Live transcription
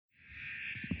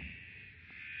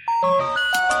I'm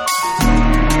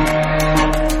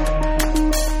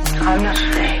not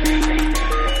afraid.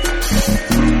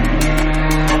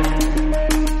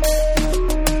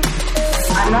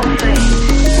 I'm not afraid.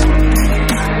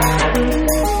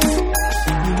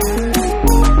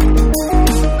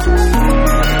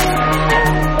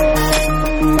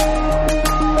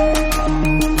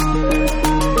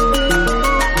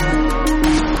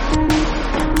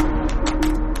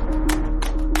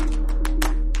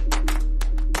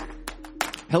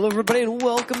 Hello, everybody, and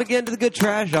welcome again to the Good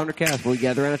Trash Genre Cast, where we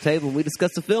gather around a table and we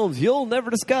discuss the films you'll never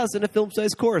discuss in a film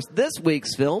studies course. This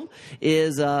week's film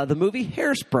is the movie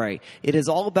Hairspray. It is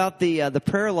all about the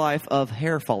prayer life of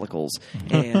hair follicles.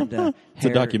 And it's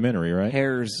a documentary, right?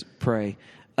 Hair's prey.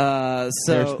 It's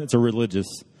a religious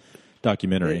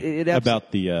documentary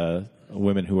about the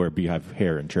women who wear beehive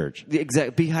hair in church. The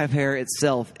exact beehive hair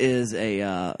itself is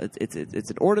it's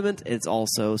an ornament. It's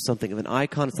also something of an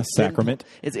icon. It's a sacrament.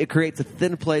 It creates a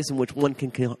thin place in which one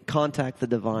can contact the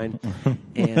divine,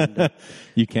 and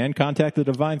you can contact the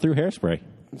divine through hairspray.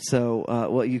 So,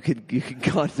 well, you can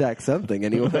contact something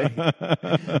anyway.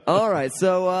 All right,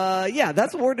 so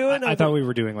that's what we're doing. I thought we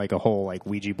were doing like a whole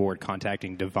Ouija board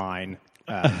contacting divine.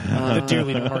 The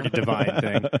dearly departed divine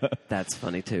thing. That's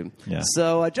funny, too. Yeah.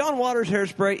 So, John Waters'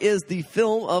 Hairspray is the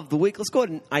film of the week. Let's go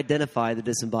ahead and identify the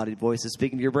disembodied voices.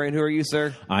 Speaking to your brain, who are you,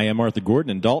 sir? I am Arthur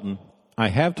Gordon in Dalton. I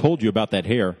have told you about that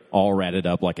hair, all ratted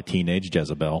up like a teenage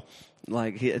Jezebel.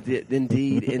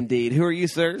 Indeed. Who are you,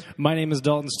 sir? My name is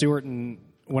Dalton Stewart, and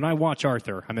when I watch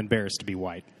Arthur, I'm embarrassed to be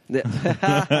white.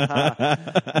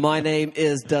 My name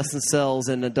is Dustin Sells,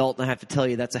 and adult, and I have to tell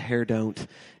you, that's a hair don't.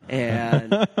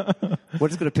 And we're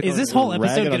just going to pick. Is this whole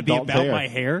episode going to be about my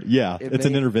hair? Yeah, it's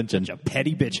an intervention. Bunch of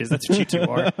petty bitches. That's what you two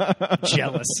are.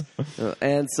 Jealous.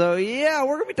 And so, we're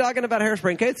going to be talking about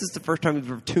Hairspray. In case this is the first time you've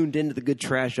ever tuned into the Good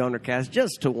Trash Genre Cast,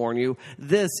 just to warn you,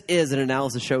 this is an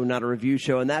analysis show, not a review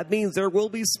show, and that means there will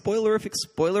be spoilerific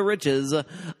spoileriches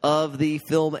of the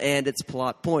film and its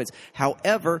plot points.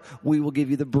 However, we will give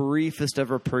you the briefest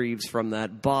of reprieves from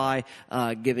that by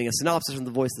giving a synopsis from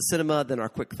the voice of the cinema, then our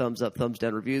quick thumbs up, thumbs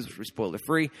down reviews, which are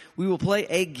spoiler-free. We will play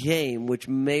a game which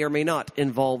may or may not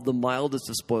involve the mildest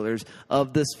of spoilers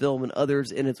of this film and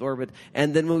others in its orbit.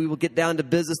 And then when we will get down to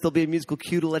business, there'll be a musical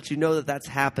cue to let you know that that's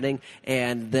happening.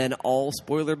 And then all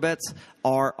spoiler bets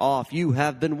are off. You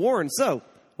have been warned. So,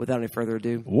 without any further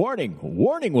ado. Warning,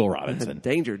 Will Robinson.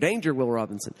 Danger, Will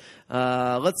Robinson.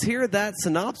 Let's hear that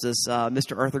synopsis.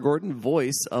 Mr. Arthur Gordon,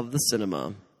 voice of the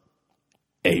cinema.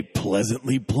 A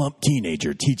pleasantly plump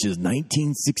teenager teaches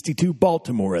 1962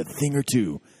 Baltimore a thing or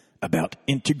two about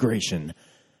integration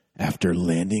after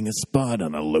landing a spot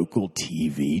on a local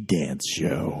TV dance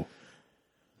show.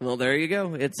 Well, there you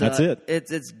go. That's it.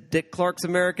 It's Dick Clark's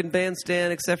American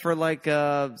Bandstand, except for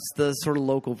the sort of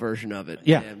local version of it.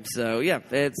 Yeah. And so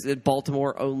it's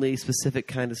Baltimore only specific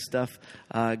kind of stuff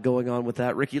going on with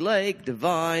that. Ricky Lake,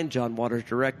 Divine, John Waters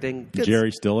directing,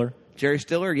 Jerry Stiller,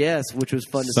 yes, which was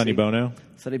fun to see. Sonny Bono.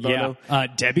 Yeah.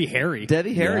 Debbie Harry.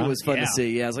 Debbie Harry was fun to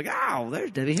see. Yeah, I was like, oh,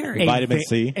 there's Debbie Harry. Vitamin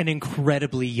C. An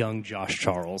incredibly young Josh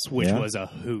Charles, which was a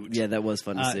hoot. Yeah, that was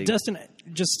fun to see. Dustin,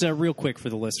 just real quick for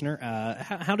the listener,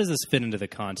 how does this fit into the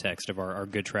context of our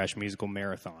Good Trash musical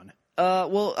marathon?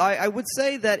 Well, I would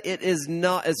say that it is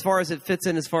not, as far as it fits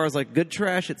in, as far as Good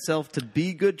Trash itself to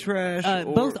be Good Trash.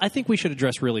 Both. I think we should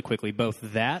address really quickly both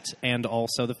that and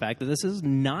also the fact that this is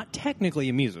not technically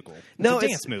a musical. It's a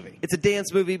dance movie. It's a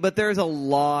dance movie, but there's a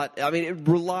lot. I mean, it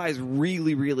relies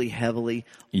really, really heavily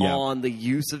on the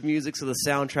use of music, so the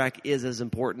soundtrack is as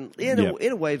important in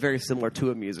a way very similar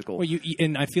to a musical. Well,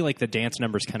 and I feel like the dance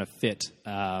numbers kind of fit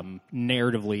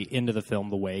narratively into the film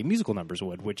the way musical numbers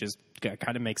would, which is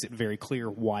kind of makes it very clear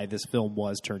why this film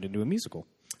was turned into a musical.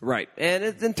 Right. And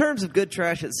in terms of Good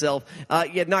Trash itself,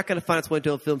 you're not going to find its way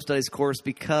into a film studies course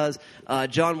because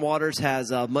John Waters has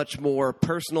much more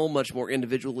personal, much more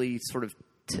individually sort of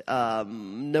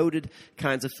noted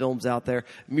kinds of films out there.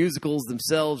 Musicals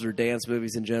themselves or dance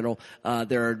movies in general,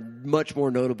 there are much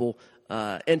more notable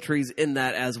entries in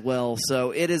that as well.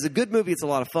 So it is a good movie. It's a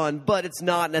lot of fun, but it's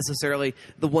not necessarily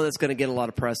the one that's going to get a lot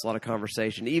of press, a lot of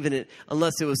conversation,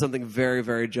 unless it was something very,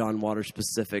 very John Waters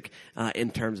specific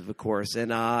in terms of a course.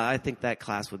 And I think that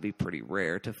class would be pretty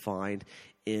rare to find.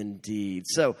 Indeed.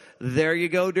 So there you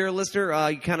go, dear listener.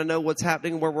 You kind of know what's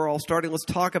happening, where we're all starting. Let's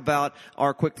talk about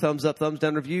our quick thumbs up, thumbs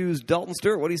down reviews. Dalton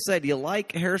Stewart, what do you say? Do you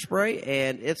like Hairspray?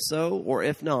 And if so, or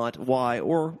if not, why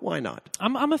or why not?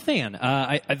 I'm a fan.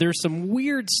 There's some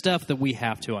weird stuff that we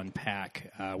have to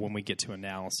unpack when we get to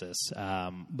analysis.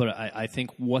 But I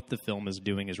think what the film is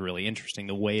doing is really interesting.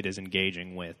 The way it is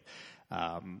engaging with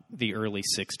the early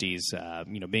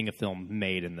 60s, being a film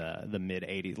made in the mid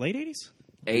 80s, late 80s?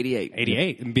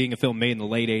 88. And being a film made in the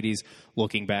late 80s,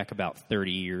 looking back about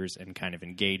 30 years and kind of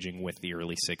engaging with the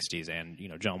early 60s. And,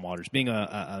 John Waters being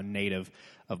a native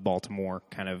of Baltimore,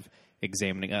 kind of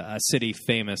examining a city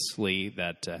famously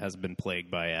that has been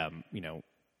plagued by,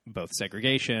 both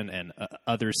segregation and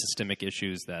other systemic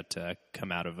issues that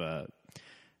come out of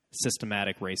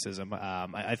systematic racism.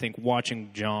 I think watching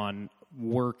John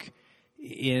work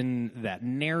in that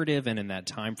narrative and in that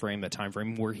time frame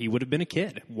where he would have been a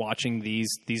kid watching these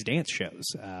dance shows,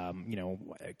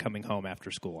 coming home after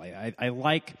school.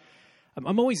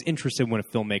 I'm always interested when a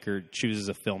filmmaker chooses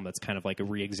a film that's kind of like a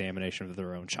re-examination of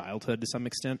their own childhood to some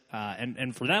extent.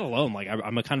 And for that alone,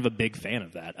 I'm a kind of a big fan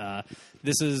of that.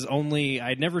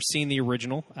 I'd never seen the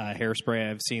original Hairspray.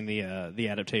 I've seen the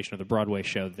adaptation of the Broadway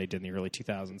show that they did in the early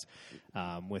 2000s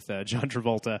with John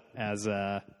Travolta as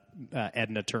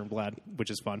Edna Turnblad, which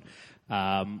is fun.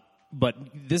 But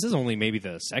this is only maybe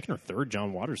the second or third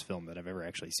John Waters film that I've ever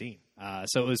actually seen.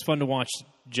 So it was fun to watch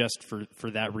just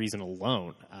for that reason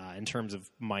alone. In terms of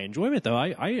my enjoyment, though,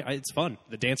 it's fun.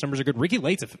 The dance numbers are good. Ricki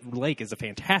Lake is a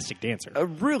fantastic dancer. A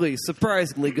really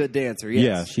surprisingly good dancer,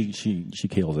 yes. Yeah, she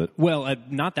kills it. Well,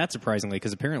 not that surprisingly,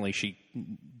 because apparently she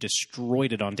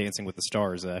destroyed it on Dancing with the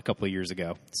Stars a couple of years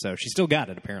ago. So she still got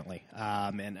it, apparently.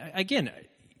 And again,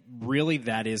 really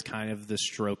that is kind of the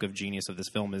stroke of genius of this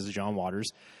film is John Waters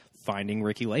finding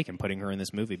Ricki Lake and putting her in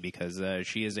this movie because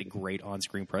she is a great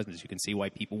on-screen presence. You can see why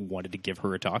people wanted to give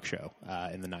her a talk show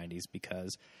in the 90s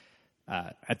because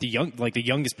the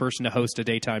youngest person to host a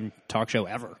daytime talk show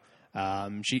ever.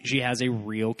 She has a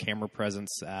real camera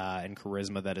presence and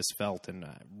charisma that is felt, and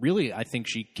really I think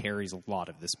she carries a lot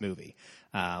of this movie.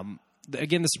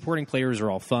 Again, the supporting players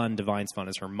are all fun. Divine's fun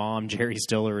as her mom. Jerry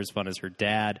Stiller is fun as her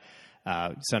dad.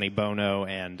 Sonny Bono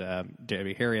and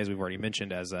Debbie Harry, as we've already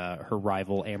mentioned, as her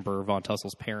rival Amber Von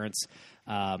Tussel's parents.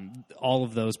 All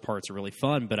of those parts are really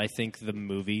fun, but I think the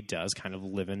movie does kind of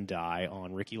live and die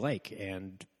on Ricki Lake,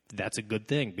 and that's a good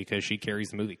thing because she carries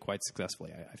the movie quite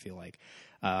successfully, I feel like.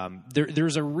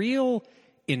 There's a real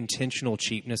intentional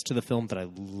cheapness to the film that I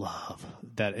love,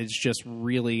 that it's just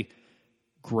really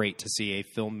great to see a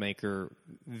filmmaker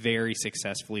very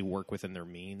successfully work within their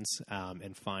means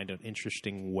and find an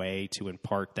interesting way to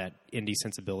impart that indie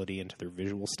sensibility into their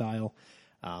visual style.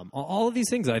 All of these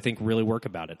things I think really work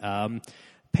about it.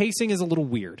 Pacing is a little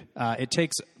weird. It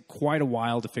takes quite a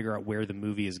while to figure out where the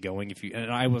movie is going.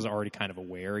 And I was already kind of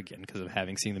aware, again, because of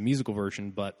having seen the musical version,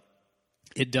 but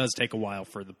it does take a while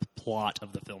for the plot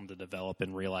of the film to develop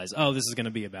and realize, this is going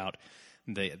to be about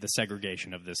the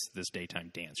segregation of this daytime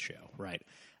dance show, right?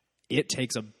 It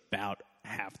takes about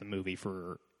half the movie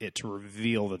for it to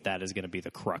reveal that is going to be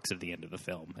the crux of the end of the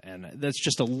film, and that's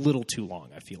just a little too long,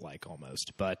 I feel like,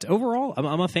 almost. But overall,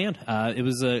 I'm a fan. It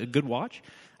was a good watch.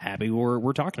 Happy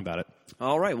we're talking about it.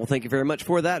 All right. Well, thank you very much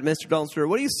for that, Mr. Dalton Stewart.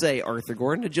 What do you say, Arthur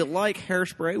Gordon? Did you like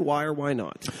Hairspray? Why or why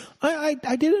not? I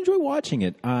did enjoy watching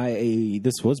it.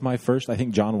 This was my first, I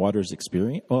think, John Waters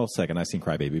experience. Well, second. I've seen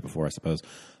Crybaby before, I suppose.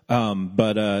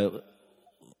 But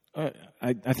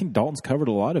I think Dalton's covered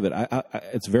a lot of it.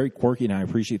 It's very quirky, and I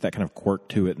appreciate that kind of quirk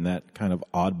to it and that kind of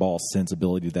oddball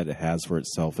sensibility that it has for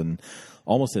itself, and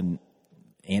almost an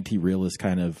anti-realist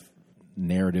kind of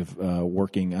narrative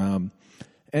working.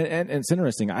 And it's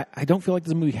interesting. I don't feel like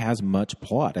this movie has much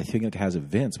plot. I think it has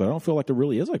events, but I don't feel like there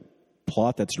really is a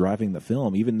plot that's driving the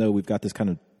film, even though we've got this kind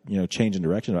of change in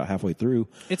direction about halfway through.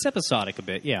 It's episodic a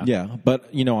bit, yeah. Yeah,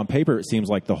 but on paper it seems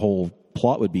like the whole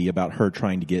plot would be about her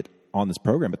trying to get on this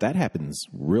program, but that happens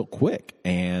real quick,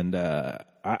 and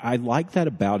I like that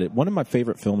about it. One of my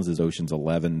favorite films is Ocean's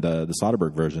 11, the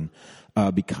Soderbergh version,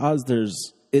 because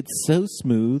it's so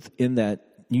smooth in that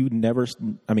you'd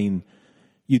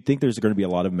think there's going to be a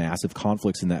lot of massive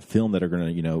conflicts in that film that are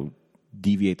going to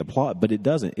deviate the plot, but it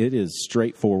doesn't. It is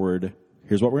straightforward.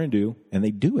 Here's what we're going to do, and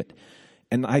they do it.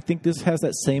 And I think this has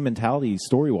that same mentality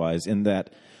story-wise in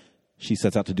that she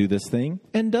sets out to do this thing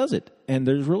and does it. And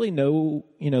there's really no,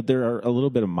 there are a little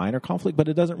bit of minor conflict, but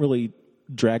it doesn't really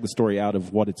drag the story out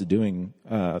of what it's doing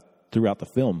throughout the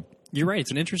film. You're right.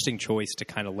 It's an interesting choice to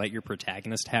kind of let your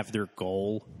protagonist have their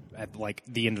goal at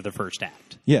the end of the first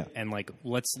act. Yeah. And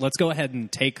let's go ahead and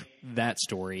take that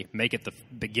story, make it the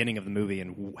beginning of the movie,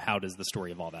 and how does the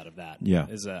story evolve out of that? Yeah.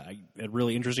 Is a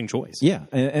really interesting choice. Yeah.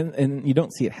 And you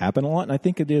don't see it happen a lot. And I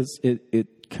think it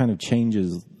kind of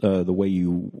changes the way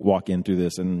you walk in through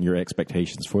this and your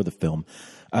expectations for the film.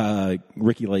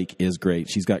 Ricki Lake is great.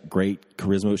 She's got great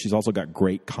charisma. She's also got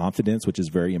great confidence, which is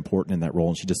very important in that role,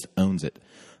 and she just owns it.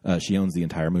 She owns the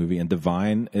entire movie. And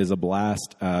Divine is a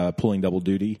blast, pulling double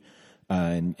duty.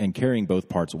 and carrying both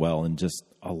parts well, and just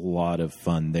a lot of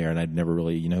fun there. And I'd never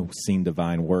really, seen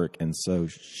Divine work, and so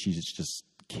she's just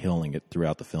killing it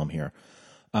throughout the film here.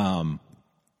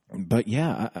 But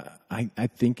yeah, I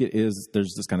think there's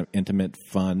this kind of intimate,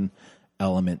 fun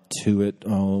element to it.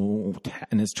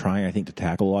 And it's trying, I think, to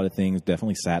tackle a lot of things,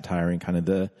 definitely satiring kind of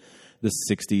the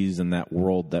 60s and that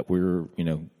world that we're,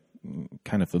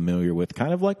 kind of familiar with,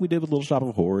 kind of like we did with Little Shop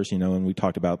of Horrors, and we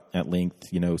talked about at length,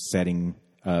 setting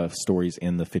stories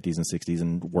in the 50s and 60s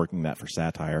and working that for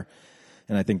satire.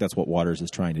 And I think that's what Waters is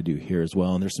trying to do here as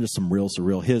well. And there's just some real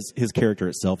surreal. His character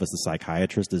itself as the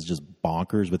psychiatrist is just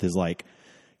bonkers with his like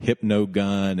hypno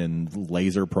gun and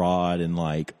laser prod and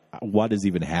like what is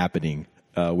even happening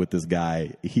with this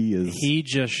guy. He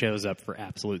just shows up for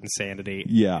absolute insanity.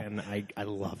 Yeah. And I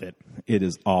love it. It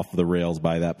is off the rails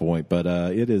by that point, but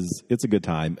it's a good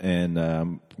time, and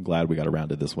I'm glad we got around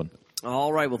to this one.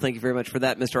 All right. Well, thank you very much for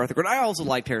that, Mr. Arthur Gordon. I also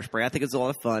liked Hairspray. I think it's a lot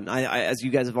of fun. As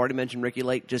you guys have already mentioned, Ricky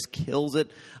Lake just kills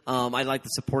it. I like the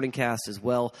supporting cast as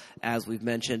well, as we've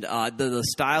mentioned. The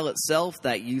style itself,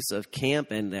 that use of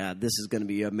camp, and this is going to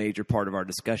be a major part of our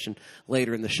discussion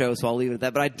later in the show, so I'll leave it at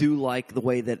that. But I do like the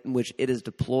way in which it is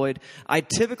deployed. I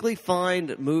typically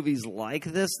find movies like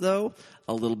this, though,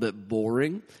 a little bit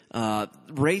boring.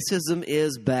 Racism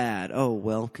is bad. Oh,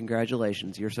 well,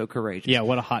 congratulations. You're so courageous. Yeah,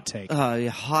 what a hot take.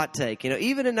 Hot take.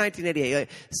 Even in 1988,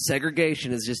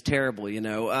 segregation is just terrible,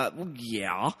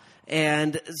 yeah.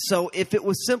 And so if it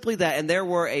was simply that, and there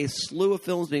were a slew of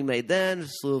films being made then, a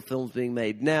slew of films being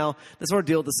made now, that sort of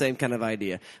deal with the same kind of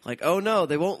idea. Like, oh no,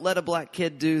 they won't let a black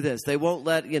kid do this. They won't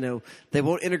they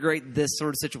won't integrate this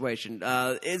sort of situation.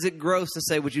 Is it gross to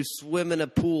say, would you swim in a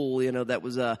pool, that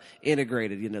was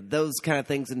integrated? Those kind of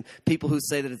things. And people who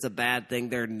say that it's a bad thing,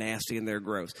 they're nasty and they're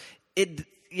gross. It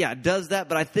does that,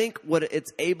 but I think what it's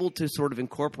able to sort of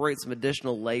incorporate some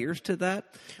additional layers to that.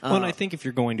 Well, and I think if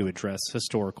you're going to address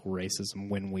historical racism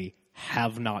when we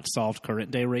have not solved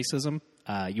current-day racism,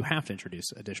 you have to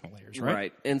introduce additional layers, right?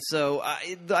 Right. And so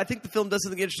I think the film does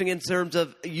something interesting in terms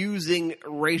of using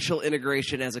racial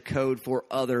integration as a code for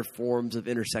other forms of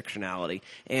intersectionality.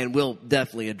 And we'll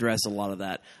definitely address a lot of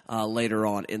that later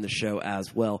on in the show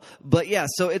as well. But yeah,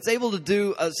 so it's able to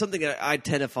do something that I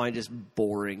tend to find just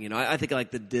boring. I think I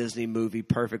like the Disney movie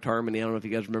Perfect Harmony. I don't know if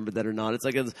you guys remember that or not. It's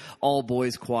like an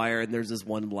all-boys choir, and there's this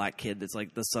one black kid that's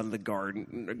like the son of the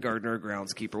gardener or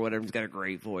groundskeeper, whatever. He's got a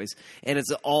great voice. And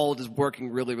it's all just working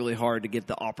really, really hard to get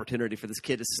the opportunity for this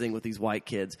kid to sing with these white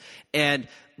kids. And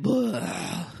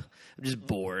I'm just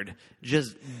bored.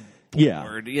 Just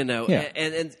bored, Yeah.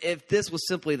 And if this was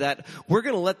simply that, we're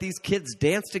going to let these kids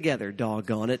dance together,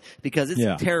 doggone it, because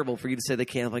it's terrible for you to say they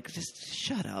can't. Like, just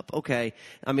shut up, okay?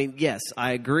 I mean, yes,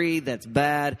 I agree that's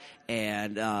bad,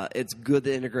 and it's good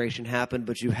that integration happened,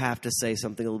 but you have to say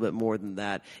something a little bit more than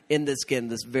that. In this, again,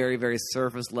 this very, very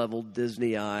surface-level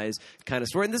Disney eyes kind of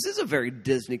story, and this is a very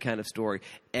Disney kind of story,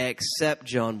 except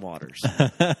John Waters.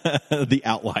 The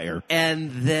outlier.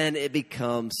 And then it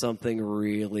becomes something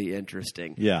really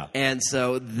interesting. Yeah. And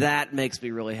so that makes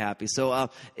me really happy. So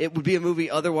it would be a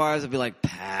movie otherwise I'd be like,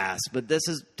 pass. But this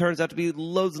turns out to be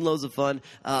loads and loads of fun.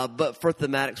 But for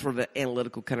thematic, sort of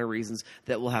analytical kind of reasons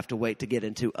that we'll have to wait to get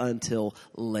into until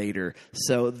later.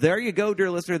 So there you go, dear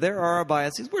listener. There are our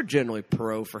biases. We're generally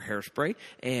pro for Hairspray.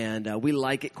 And we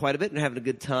like it quite a bit and having a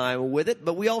good time with it.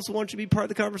 But we also want you to be part of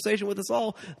the conversation with us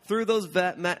all through those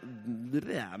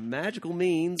magical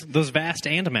means. Those vast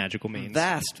and magical means.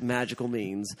 Vast magical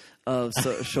means of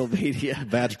social media.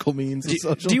 Magical means of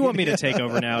social Do you want me to take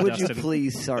over now, Would Dustin? you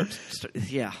please start?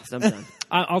 Yeah, I'm done.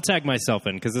 I'll tag myself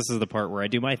in because this is the part where I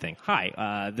do my thing.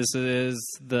 Hi, this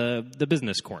is the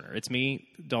Business Corner. It's me,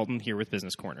 Dalton, here with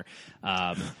Business Corner.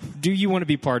 Do you want to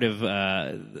be part of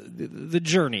the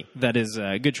journey that is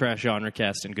Good Trash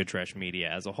Genrecast and Good Trash Media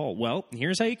as a whole? Well,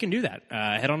 here's how you can do that.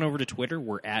 Head on over to Twitter.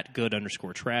 We're at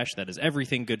good_trash. That is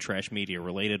everything Good Trash Media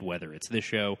related, whether it's this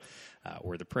show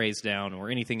or the Praise Down or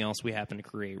anything else we happen to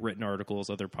create, written articles,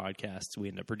 other podcasts we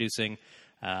end up producing.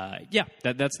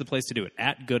 That's the place to do it.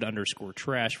 At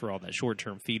good_trash for all that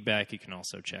short-term feedback. You can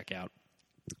also check out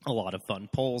a lot of fun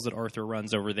polls that Arthur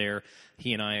runs over there.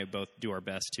 He and I both do our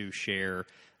best to share,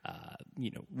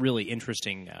 really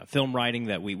interesting film writing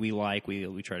that we like.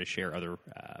 We try to share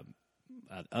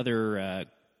other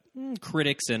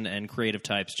critics and creative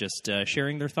types just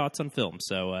sharing their thoughts on film.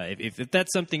 So if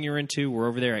that's something you're into, we're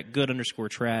over there at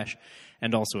good_trash,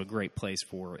 and also a great place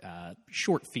for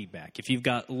short feedback. If you've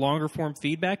got longer form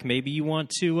feedback, maybe you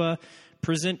want to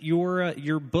present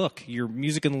your book, your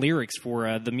music and lyrics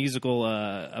for the musical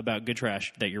about Good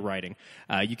Trash that you're writing.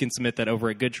 You can submit that over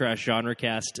at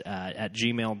goodtrashgenrecast at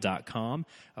gmail.com.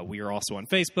 We are also on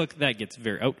Facebook. That gets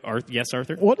very... yes,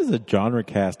 Arthur? What does a genre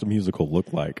cast musical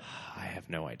look like? I have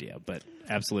no idea, but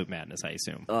absolute madness, I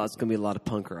assume. It's going to be a lot of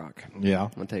punk rock. Yeah. I'm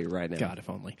going to tell you right now. God, if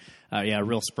only. Yeah,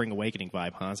 real Spring Awakening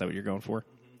vibe, huh? Is that what you're going for?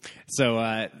 So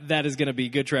that is going to be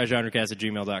goodtrashgenrecast at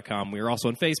gmail.com. We are also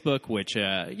on Facebook, which,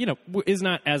 is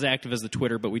not as active as the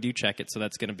Twitter, but we do check it. So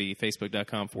that's going to be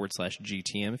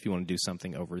facebook.com/GTM if you want to do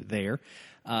something over there.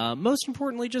 Most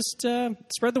importantly, just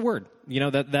spread the word.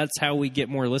 That's how we get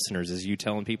more listeners, is you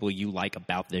telling people you like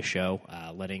about this show,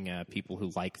 letting people who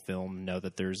like film know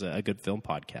that there's a good film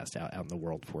podcast out in the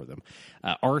world for them.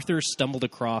 Arthur stumbled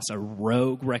across a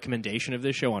rogue recommendation of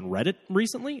this show on Reddit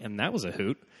recently, and that was a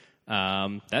hoot.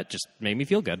 That just made me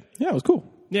feel good. Yeah, it was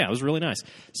cool. Yeah, it was really nice.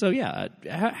 So, yeah,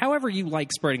 however you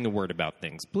like spreading the word about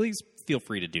things, please feel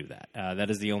free to do that. That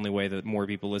is the only way that more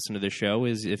people listen to this show,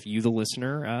 is if you, the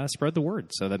listener, spread the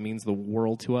word. So that means the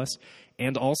world to us,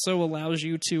 and also allows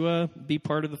you to be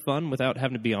part of the fun without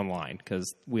having to be online,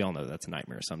 because we all know that's a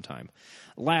nightmare sometime.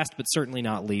 Last but certainly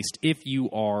not least, if you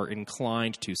are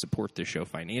inclined to support this show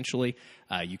financially,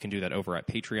 you can do that over at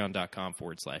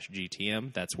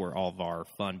patreon.com/GTM. That's where all of our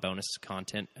fun bonus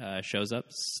content shows up.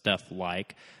 Stuff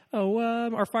like,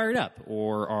 our Fired Up,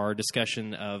 or our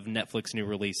discussion of Netflix new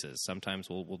releases. Sometimes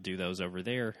we'll do those over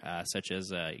there, such as,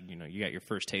 you got your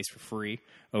first taste for free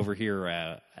over here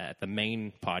at the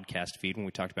main podcast feed when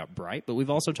we talked about Bright. But we've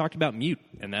also talked about Mute,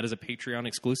 and that is a Patreon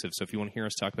exclusive. So if you want to hear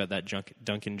us talk about that,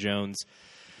 Duncan Jones...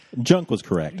 Junk was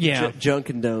correct. Yeah, Junk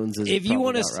and Dones is if you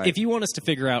want us, right. If you want us to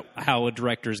figure out how a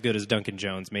director as good as Duncan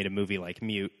Jones made a movie like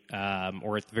Mute,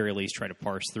 or at the very least try to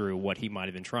parse through what he might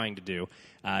have been trying to do,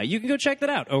 you can go check that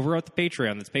out over at the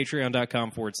Patreon. That's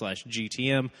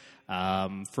patreon.com/GTM.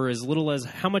 For as little as,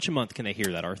 how much a month can they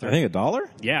hear that, Arthur? I think $1.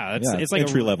 Yeah, it's like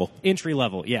entry level. Entry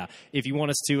level, yeah. If you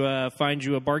want us to find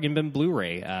you a bargain bin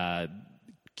Blu-ray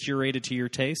curated to your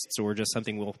tastes, or just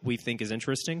something we think is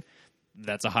interesting,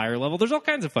 that's a higher level. There's all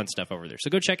kinds of fun stuff over there. So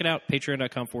go check it out,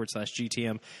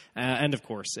 patreon.com/GTM. And, of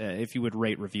course, if you would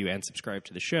rate, review, and subscribe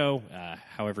to the show,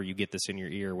 however you get this in your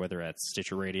ear, whether that's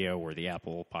Stitcher Radio or the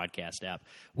Apple Podcast app,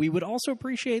 we would also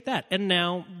appreciate that. And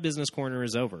now Business Corner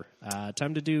is over.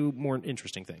 Time to do more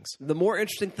interesting things. The more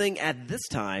interesting thing at this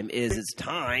time is it's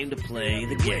time to play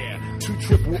the game.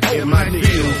 It might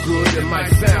feel good, it might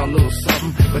sound a little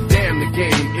something, but damn the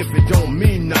game if it don't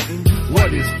mean nothing.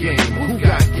 What is game? Who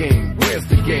got game? Where's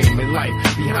the game in life?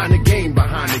 Behind the game,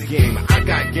 I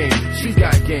got game, she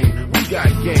got game, we got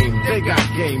game, they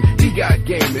got game, he got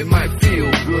game. It might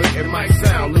feel good, it might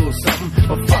sound a little something,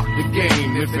 but fuck the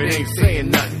game if it ain't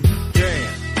saying nothing.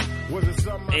 Damn. Was it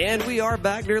something? And we are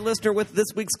back, dear listener, with this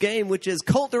week's game, which is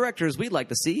Cult Directors We'd Like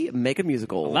to See Make a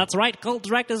Musical. That's right, Cult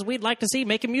Directors We'd Like to See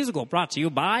Make a Musical, brought to you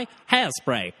by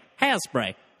Hairspray.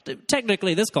 Hairspray.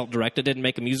 Technically, this cult director didn't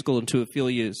make a musical until a few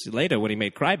years later when he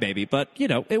made Crybaby, but,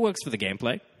 it works for the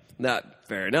gameplay.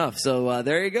 Fair enough. So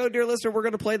there you go, dear listener. We're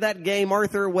going to play that game.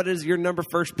 Arthur, what is your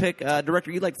first pick director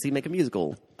you'd like to see make a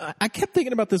musical? I kept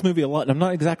thinking about this movie a lot, and I'm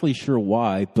not exactly sure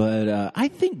why, but I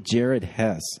think Jared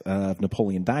Hess of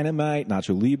Napoleon Dynamite,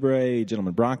 Nacho Libre,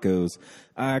 Gentlemen Broncos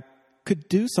could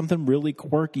do something really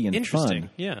quirky and interesting.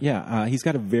 Fun. Yeah. Yeah, he's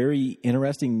got a very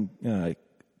interesting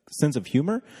sense of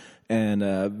humor and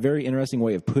a very interesting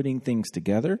way of putting things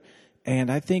together. And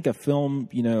I think a film,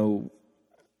 in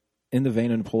the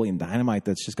vein of Napoleon Dynamite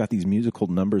that's just got these musical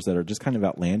numbers that are just kind of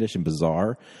outlandish and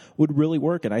bizarre would really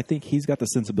work. And I think he's got the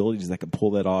sensibilities that could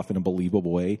pull that off in a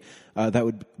believable way. That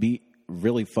would be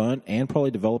really fun and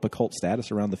probably develop a cult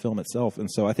status around the film itself. And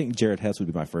so I think Jared Hess would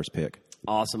be my first pick.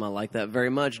 Awesome. I like that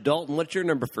very much. Dalton, what's your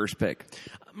first pick?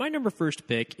 My first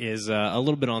pick is a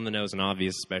little bit on the nose and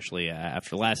obvious, especially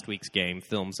after last week's game,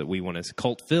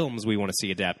 cult films we want to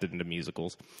see adapted into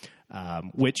musicals,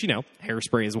 which,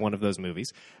 Hairspray is one of those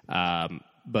movies.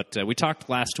 But we talked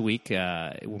last week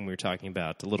when we were talking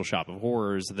about Little Shop of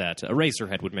Horrors that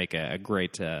Eraserhead would make a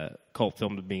great cult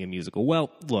film to be a musical.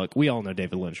 Well, look, we all know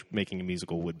David Lynch making a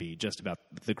musical would be just about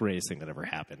the greatest thing that ever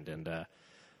happened. And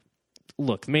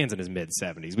look, the man's in his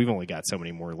mid-70s. We've only got so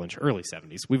many more Lynch, early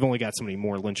 70s. We've only got so many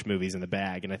more Lynch movies in the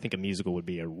bag, and I think a musical would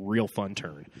be a real fun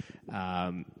turn.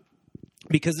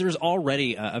 Because there's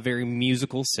already a very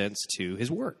musical sense to his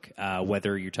work,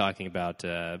 whether you're talking about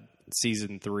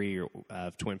Season 3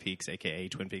 of Twin Peaks, a.k.a.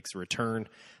 Twin Peaks Return.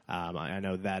 I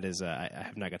know that is, I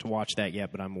have not got to watch that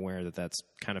yet, but I'm aware that that's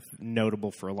kind of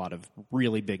notable for a lot of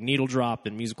really big needle drop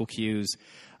and musical cues.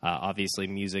 Obviously,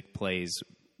 music plays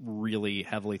really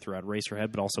heavily throughout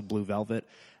Eraserhead, but also Blue Velvet,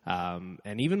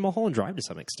 and even Mulholland Drive to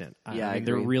some extent. Yeah, I mean,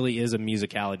 there agree. really is a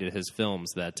musicality to his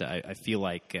films that I feel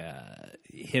like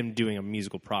him doing a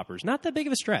musical proper is not that big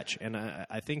of a stretch. And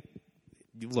I think,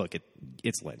 look,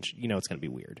 it's Lynch. You know it's going to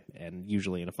be weird, and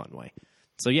usually in a fun way.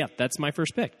 So, yeah, that's my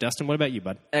first pick. Dustin, what about you,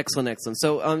 bud? Excellent, excellent.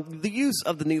 So the use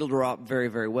of the needle drop very,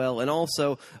 very well. And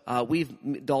also,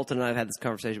 Dalton and I have had this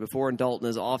conversation before, and Dalton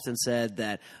has often said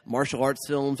that martial arts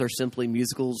films are simply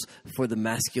musicals for the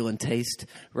masculine taste,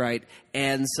 right?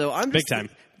 And so I'm Big time.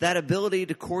 That ability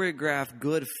to choreograph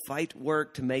good fight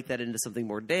work, to make that into something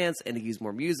more dance, and to use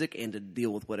more music, and to deal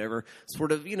with whatever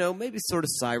sort of, maybe sort of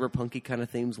cyberpunky kind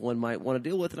of themes one might want to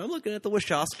deal with. And I'm looking at the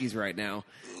Wachowskis right now.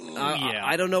 Yeah.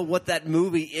 I don't know what that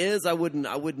movie is. I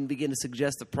wouldn't begin to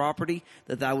suggest the property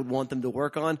that I would want them to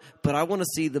work on, but I want to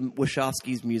see the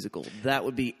Wachowskis musical. That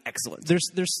would be excellent.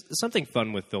 There's something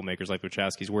fun with filmmakers like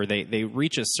Wachowskis where they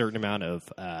reach a certain amount of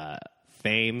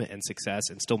fame and success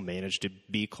and still manage to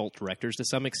be cult directors to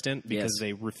some extent because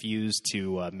they refuse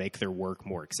to make their work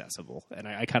more accessible. And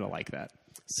I kind of like that.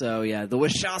 So, yeah, the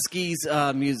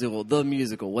Wachowskis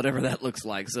musical, whatever that looks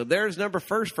like. So there's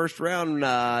first round,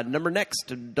 number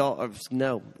next.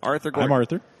 Arthur Gordon. I'm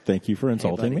Arthur. Thank you for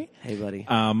insulting me. Hey, buddy.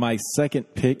 My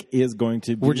second pick is going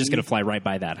to be... We're just going to fly right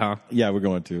by that, huh? Yeah, we're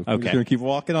going to. We're Okay. just going to keep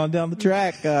walking on down the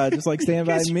track, just like Stand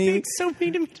By Me. You're being so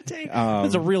mean to me today.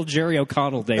 It's a real Jerry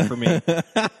O'Connell day for me.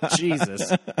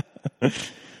 Jesus.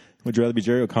 Would you rather be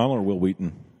Jerry O'Connell or Will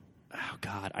Wheaton? Oh,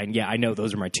 God. I know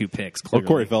those are my two picks. Clearly. Or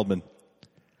Corey Feldman?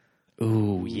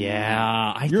 Ooh,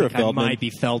 yeah. I You're think a Feldman. I might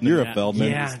be Feldman. You're a now. Feldman.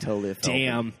 Yeah. He's totally a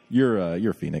Feldman. Damn.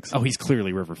 You're Phoenix. Oh, he's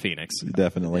clearly River Phoenix.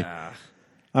 Definitely.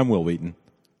 I'm Will Wheaton.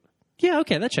 Yeah,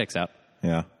 okay, that checks out.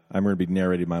 Yeah. I'm going to be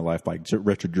narrating my life by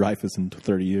Richard Dreyfuss in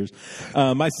 30 years.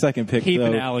 My second pick, Heath though,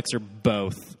 and Alex are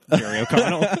both Jerry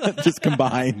O'Connell. just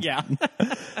combined. Yeah.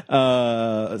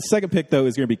 Second pick, though,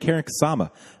 is going to be Karen Kusama.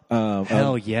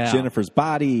 Hell yeah. Jennifer's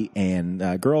Body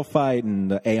and Girl Fight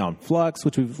and Aeon Flux,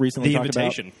 which we've recently The talked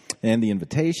Invitation. about. And The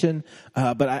Invitation.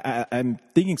 But I'm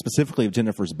thinking specifically of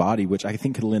Jennifer's Body, which I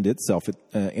think could lend itself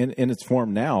in its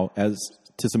form now as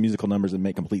to some musical numbers that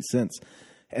make complete sense.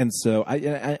 And so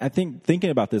I think thinking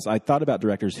about this, I thought about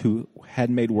directors who had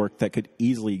made work that could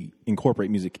easily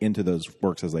incorporate music into those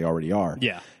works as they already are.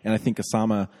 Yeah. And I think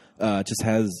Kusama just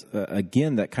has,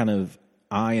 again, that kind of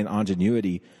eye and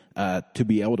ingenuity to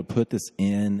be able to put this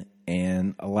in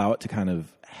and allow it to kind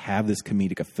of have this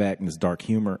comedic effect and this dark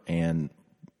humor, and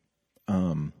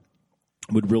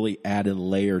would really add a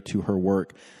layer to her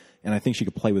work. And I think she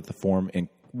could play with the form in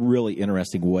really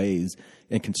interesting ways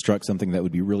and construct something that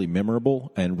would be really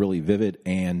memorable and really vivid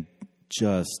and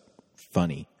just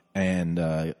funny and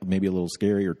maybe a little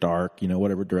scary or dark,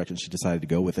 whatever direction she decided to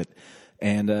go with it.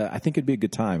 And I think it'd be a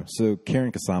good time. So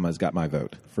Karen Kusama has got my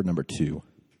vote for number 2.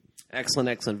 Excellent,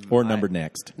 excellent. Or number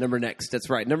next. Number next, that's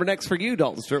right. Number next for you,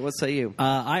 Dalton Stewart. What say you?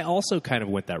 I also kind of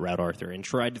went that route, Arthur, and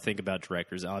tried to think about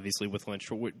directors, obviously, with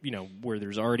Lynch, where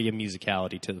there's already a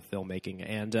musicality to the filmmaking.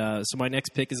 And so my next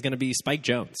pick is going to be Spike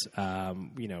Jonze.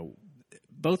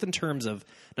 Both in terms of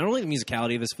not only the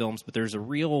musicality of his films, but there's a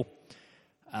real...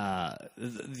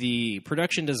 the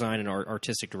production design and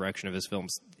artistic direction of his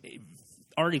films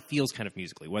already feels kind of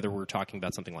musically, whether we're talking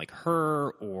about something like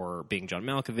Her or Being John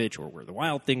Malkovich or Where the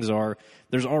Wild Things Are.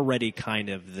 There's already kind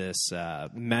of this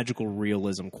magical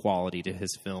realism quality to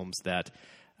his films that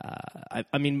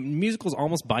I mean, musicals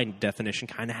almost by definition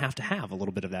kind of have to have a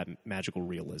little bit of that magical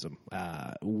realism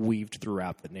weaved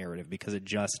throughout the narrative because it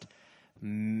just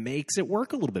makes it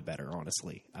work a little bit better,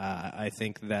 honestly. I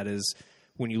think that is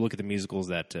when you look at the musicals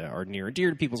that are near and dear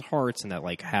to people's hearts and that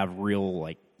like have real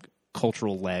like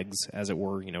cultural legs, as it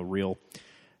were, real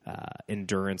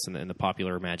endurance in the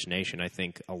popular imagination. I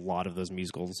think a lot of those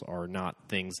musicals are not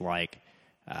things like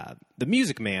The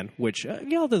Music Man, which, there's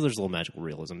a little magical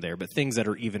realism there, but things that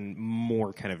are even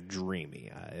more kind of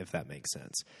dreamy, if that makes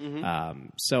sense. Mm-hmm.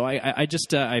 So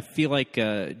I feel like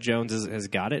Jonze has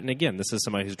got it. And again, this is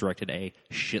somebody who's directed a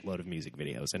shitload of music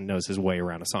videos and knows his way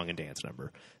around a song and dance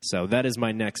number. So that is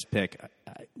my next pick.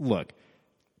 Look,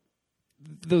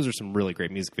 those are some really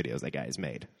great music videos that guy has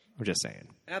made. I'm just saying.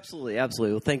 Absolutely,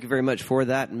 absolutely. Well, thank you very much for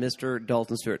that, Mr.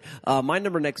 Dalton Stewart. My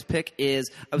next pick is,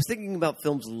 I was thinking about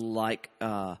films like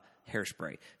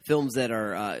Hairspray, films that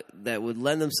are that would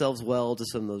lend themselves well to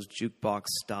some of those jukebox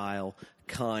style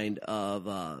kind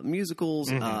of musicals,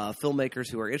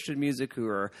 filmmakers who are interested in music, who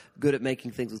are good at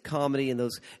making things with comedy, and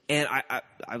those. And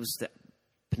I was.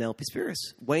 Penelope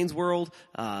Spheris. Wayne's World,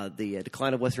 the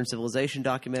Decline of Western Civilization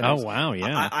documentary. Oh, wow,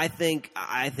 yeah. I think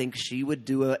she would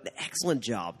do an excellent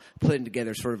job putting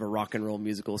together sort of a rock and roll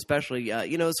musical, especially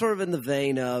sort of in the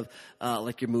vein of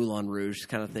like your Moulin Rouge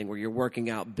kind of thing, where you're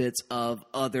working out bits of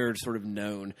other sort of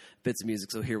known bits of music.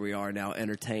 So here we are now,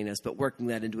 entertain us, but working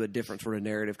that into a different sort of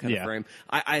narrative kind of frame.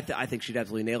 I think she'd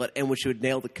absolutely nail it, and she would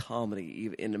nail the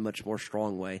comedy in a much more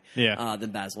strong way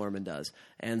than Baz Luhrmann does.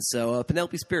 And so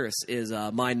Penelope Spheris is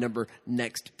my number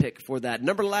next pick for that.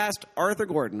 Number last, Arthur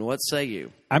Gordon. What say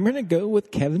you? I'm going to go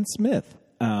with Kevin Smith.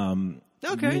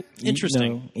 Okay.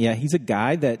 Interesting. He's a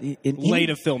guy that Late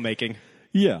of filmmaking.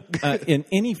 Yeah. In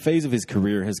any phase of his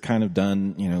career has kind of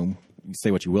done, you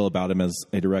say what you will about him as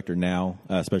a director now,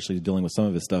 especially dealing with some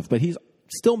of his stuff, but he's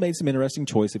still made some interesting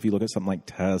choice if you look at something like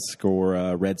Tusk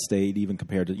or Red State, even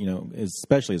compared to,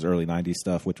 especially his early 90s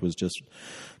stuff, which was just,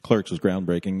 Clerks was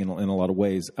groundbreaking in a lot of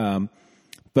ways.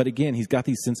 But again, he's got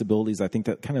these sensibilities. I think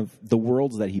that kind of the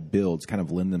worlds that he builds kind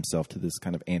of lend themselves to this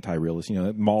kind of anti-realist.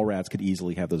 Mallrats could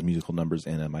easily have those musical numbers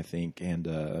in them, I think,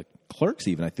 and Clerks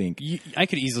even, I think. I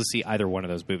could easily see either one of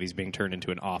those movies being turned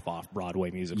into an off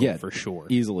Broadway musical for sure.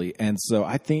 Easily. And so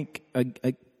I think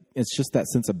it's just that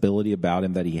sensibility about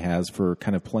him that he has for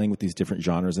kind of playing with these different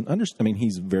genres. And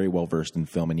he's very well versed in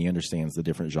film, and he understands the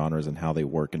different genres and how they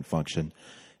work and function.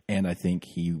 And I think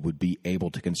he would be able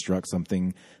to construct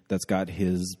something that's got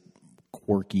his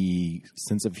quirky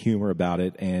sense of humor about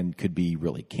it and could be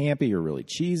really campy or really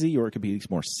cheesy, or it could be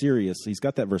more serious. He's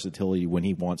got that versatility when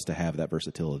he wants to have that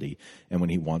versatility and when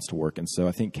he wants to work. And so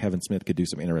I think Kevin Smith could do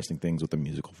some interesting things with the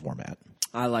musical format.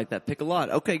 I like that pick a lot.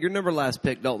 Okay, your number last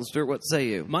pick, Dalton Stewart. What say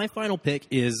you? My final pick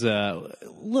is,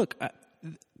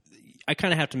 I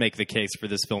kind of have to make the case for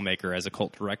this filmmaker as a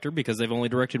cult director because they've only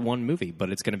directed one movie, but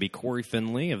it's going to be Corey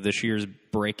Finley of this year's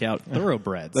breakout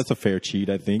Thoroughbreds. That's a fair cheat,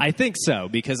 I think. I think so,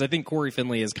 because I think Corey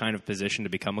Finley is kind of positioned to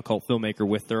become a cult filmmaker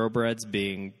with Thoroughbreds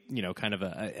being, kind of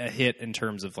a hit in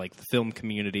terms of like the film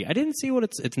community. I didn't see what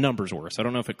its numbers were, so I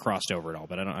don't know if it crossed over at all,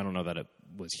 but I don't know that it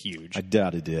was huge. I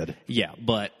doubt it did. Yeah,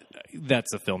 but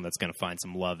that's a film that's going to find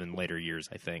some love in later years,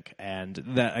 I think. And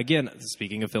that, again,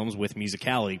 speaking of films with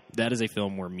musicality, that is a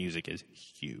film where music is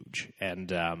huge. And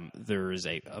there is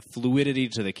a fluidity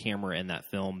to the camera in that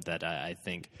film that I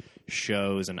think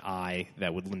shows an eye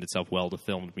that would lend itself well to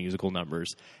filmed musical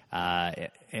numbers. I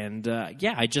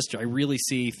really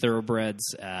see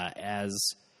Thoroughbreds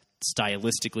as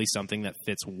stylistically something that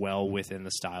fits well within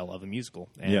the style of a musical.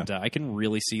 And I can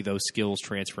really see those skills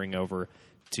transferring over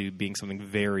to being something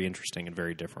very interesting and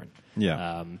very different.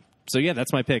 Yeah.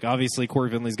 That's my pick. Obviously,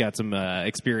 Corey Finley's got some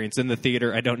experience in the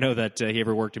theater. I don't know that he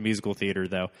ever worked in musical theater,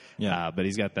 though. Yeah. But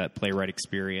he's got that playwright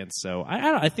experience. So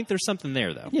I think there's something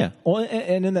there, though. Yeah. Well,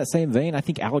 and in that same vein, I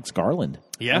think Alex Garland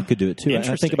could do it, too.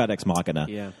 I think about Ex Machina.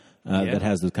 Yeah. That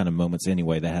has those kind of moments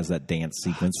anyway, that has that dance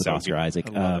sequence with Oscar Isaac,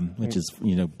 which is,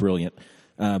 brilliant.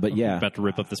 But yeah. I'm about to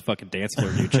rip up this fucking dance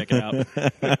floor, dude. Check it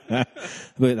out.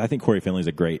 But I think Corey Finley's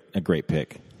a great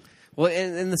pick. Well,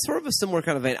 in the sort of a similar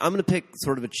kind of vein, I'm going to pick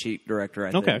sort of a cheap director,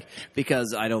 I think,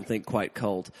 because I don't think quite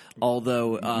cult.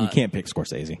 Although you can't pick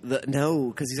Scorsese. No,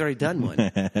 because he's already done one.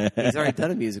 He's already done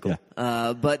a musical.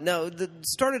 Yeah. But no,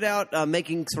 started out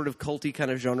making sort of culty kind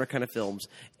of genre kind of films,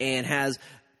 and has.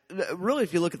 Really,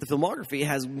 if you look at the filmography,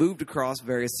 has moved across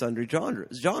various sundry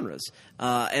genres.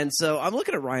 And so I'm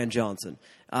looking at Rian Johnson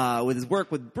with his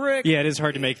work with Brick. Yeah, it is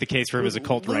hard to make the case for him as a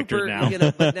cult director now.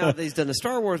 But now that he's done a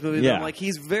Star Wars movie, I'm like,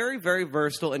 he's very, very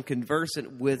versatile and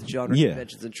conversant with genre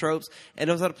conventions and tropes, and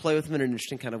knows how to play with them in an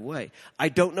interesting kind of way. I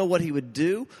don't know what he would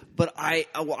do, but I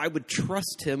would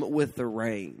trust him with the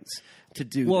reins to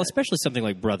do that. Especially something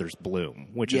like Brothers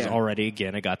Bloom, which is already,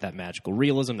 again, it got that magical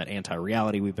realism, that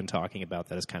anti-reality we've been talking about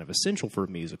that is kind of essential for a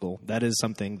musical. That is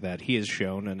something that he has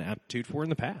shown an aptitude for in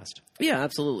the past. Yeah,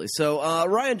 absolutely. So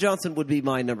Rian Johnson would be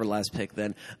my number last pick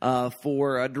then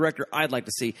for a director I'd like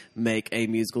to see make a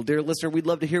musical. Dear listener, we'd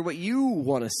love to hear what you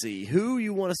want to see, who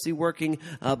you want to see working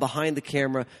behind the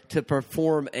camera to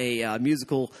perform a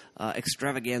musical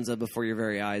extravaganza before your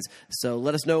very eyes. So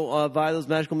let us know via those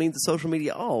magical means of social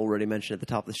media already mentioned at the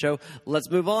top of the show. Let's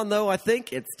move on, though. I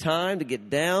think it's time to get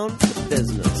down to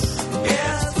business.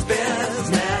 It's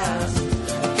business.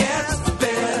 It's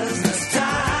business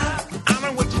time. I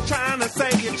know what you're trying to say.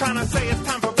 You're trying to say it's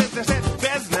time for business. It's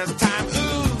business time.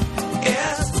 Ooh,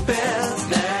 it's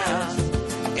business.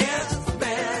 It's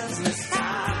business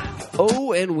time.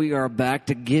 Oh, and we are back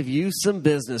to give you some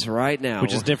business right now.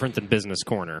 Which is different than Business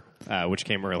Corner, which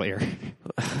came earlier.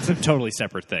 It's a totally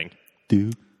separate thing.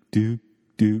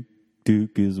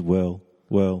 Duke is well.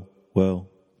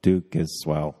 Duke is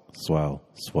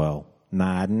swell.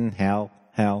 Not in hell.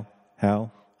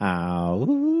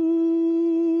 Ow.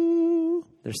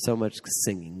 There's so much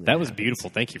singing. That was beautiful.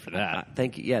 Thank you for that.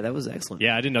 Thank you. Yeah, that was excellent.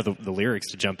 Yeah, I didn't know the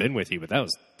lyrics to jump in with you, but that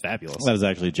was fabulous. That was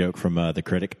actually a joke from The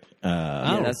Critic.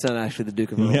 Yeah, that's not actually the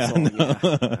Duke of Earl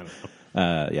song.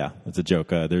 Yeah. Yeah, it's a joke.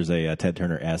 There's a Ted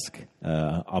Turner-esque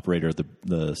operator at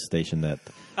the station that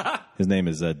his name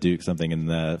is Duke something,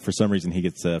 and for some reason he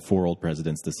gets 4 old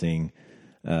presidents to sing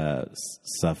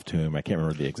stuff to him. I can't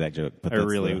remember the exact joke. But I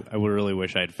would really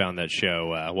wish I had found that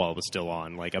show while it was still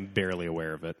on. Like, I'm barely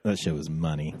aware of it. That show is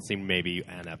money. It seemed maybe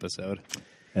an episode.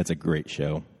 That's a great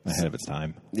show, ahead of its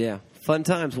time. Yeah, fun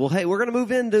times. Well, hey, we're going to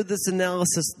move into this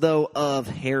analysis, though, of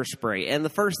Hairspray. And the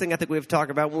first thing I think we have to talk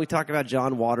about when we talk about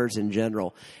John Waters in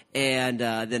general, and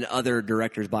then other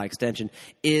directors by extension,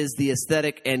 is the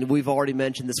aesthetic. And we've already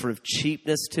mentioned the sort of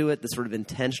cheapness to it, the sort of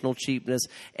intentional cheapness,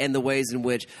 and the ways in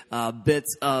which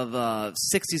bits of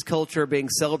 60s culture are being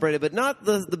celebrated, but not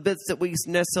the bits that we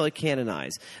necessarily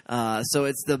canonize. So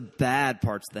it's the bad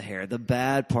parts of the hair, the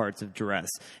bad parts of dress.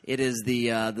 It is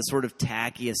the sort of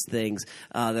tackiest things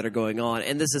that are going on.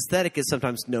 And this aesthetic is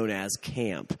sometimes known as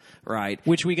camp, right?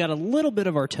 Which we got a little bit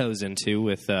of our toes into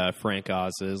with Frank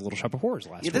Oz's Little Shop of Horrors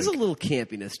last week. There's a little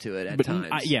campiness to it at times.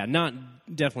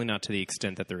 Definitely not to the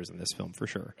extent that there is in this film, for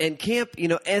sure. And camp,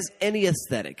 as any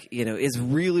aesthetic, is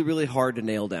really, really hard to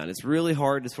nail down. It's really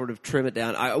hard to sort of trim it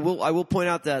down. I will point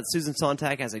out that Susan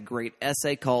Sontag has a great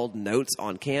essay called Notes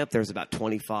on Camp. There's about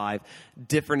 25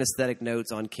 different aesthetic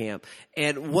notes on camp.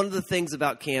 And one of the things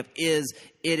about camp is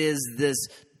it is this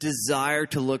desire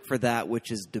to look for that which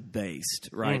is debased,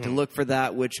 right? Mm-hmm. To look for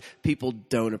that which people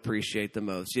don't appreciate the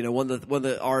most. One of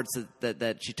the arts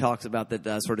that she talks about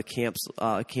that sort of camp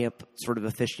sort of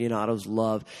aficionados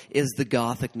love is the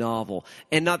Gothic novel,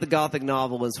 and not the Gothic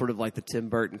novel in sort of like the Tim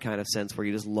Burton kind of sense where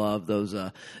you just love those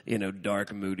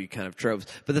dark, moody kind of tropes,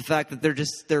 but the fact that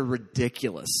they're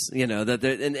ridiculous, that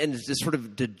and it's just sort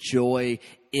of the joy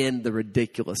in the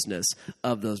ridiculousness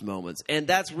of those moments. And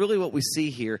that's really what we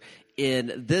see here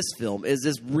in this film, is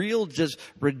this real just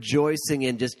rejoicing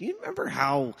in just, you remember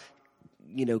how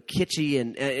kitschy,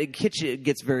 and kitschy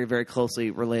gets very, very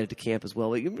closely related to camp as well.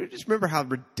 But you just remember how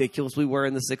ridiculous we were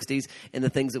in the 60s and the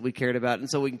things that we cared about. And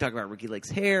so we can talk about Ricky Lake's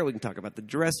hair, we can talk about the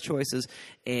dress choices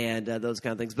and those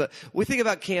kind of things. But we think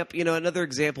about camp, another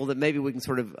example that maybe we can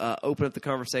sort of open up the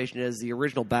conversation is the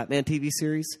original Batman TV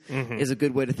series is a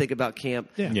good way to think about camp.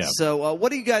 Yeah. So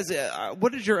what do you guys,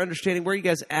 what is your understanding? Where are you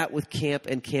guys at with camp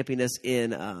and campiness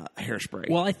in Hairspray?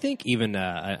 Well, I think even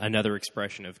another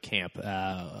expression of camp,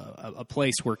 a place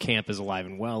where camp is alive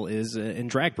and well is in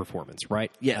drag performance,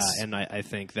 right? Yes. And I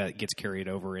think that gets carried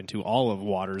over into all of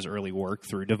Waters' early work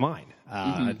through Divine.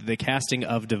 The casting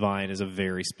of Divine is a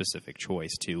very specific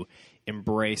choice to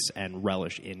embrace and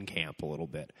relish in camp a little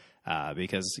bit.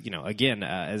 Because, again,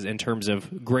 as in terms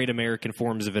of great American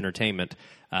forms of entertainment,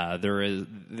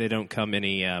 they don't come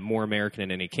any more American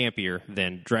and any campier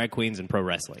than drag queens and pro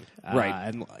wrestling. Right.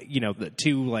 And, the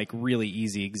two really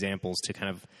easy examples to kind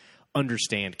of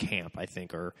understand camp, I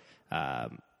think, I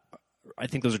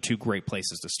think those are two great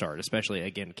places to start. Especially,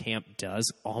 again, camp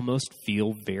does almost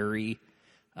feel very,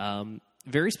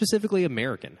 very specifically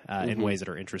American in ways that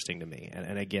are interesting to me.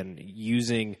 And again,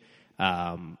 using,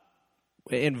 and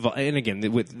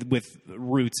again with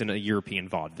roots in a European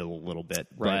vaudeville a little bit.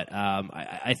 Right. But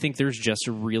I think there's just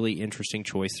a really interesting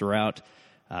choice throughout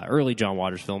early John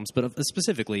Waters films, but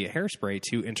specifically Hairspray,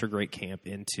 to integrate camp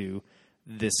into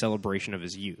this celebration of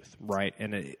his youth, right?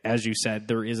 And as you said,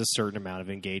 there is a certain amount of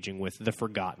engaging with the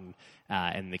forgotten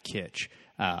and the kitsch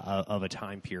of a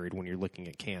time period when you're looking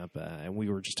at camp. And we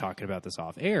were just talking about this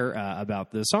off air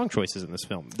about the song choices in this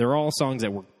film. They're all songs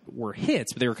that were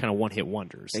hits, but they were kind of one-hit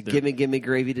wonders. Gimme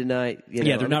Gravy Tonight.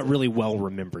 They're not really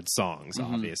well-remembered songs,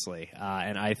 obviously.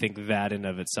 And I think that in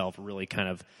of itself really kind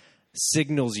of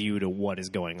signals you to what is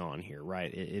going on here,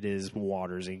 right? It is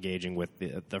Waters engaging with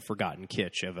the forgotten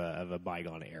kitsch of a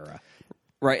bygone era.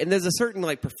 Right, and there's a certain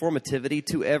performativity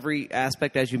to every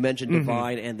aspect, as you mentioned,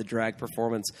 Divine and the drag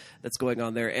performance that's going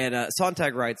on there. And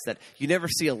Sontag writes that you never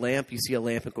see a lamp, you see a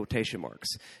lamp in quotation marks.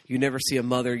 You never see a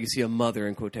mother, you see a mother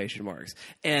in quotation marks.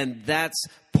 And that's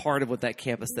part of what that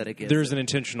camp aesthetic is. There's an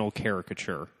intentional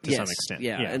caricature to some extent.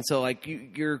 Yeah, and so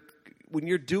you're when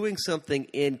you're doing something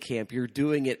in camp, you're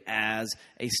doing it as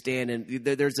a stand-in.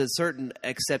 There's a certain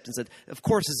acceptance that, of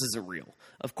course, this isn't real.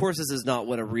 Of course, this is not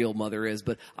what a real mother is,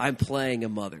 but I'm playing a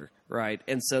mother, right?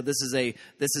 And so this is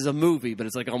a movie, but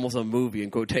it's almost a movie in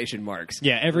quotation marks.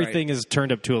 Yeah, everything is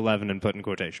turned up to 11 and put in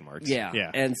quotation marks. Yeah.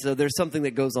 And so there's something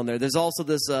that goes on there. There's also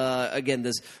this,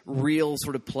 this real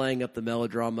sort of playing up the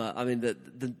melodrama. I mean,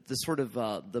 the sort of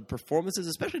the performances,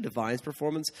 especially Divine's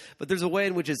performance, but there's a way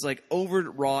in which it's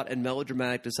overwrought and melodramatic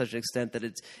melodramatic to such an extent that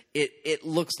it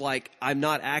looks like I'm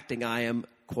not acting, I am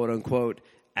quote unquote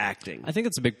acting. I think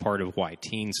that's a big part of why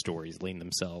teen stories lend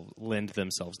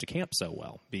themselves to camp so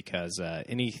well, because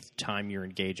any time you're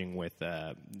engaging with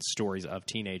stories of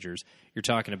teenagers, you're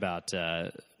talking about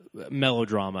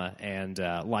melodrama and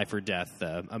life or death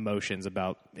emotions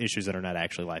about issues that are not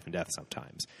actually life and death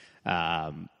sometimes.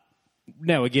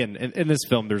 Now, again, in this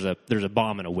film, there's a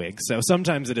bomb in a wig, so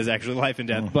sometimes it is actually life and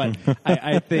death. But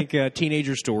I think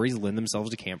teenager stories lend themselves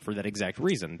to camp for that exact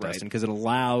reason, Preston, because it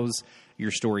allows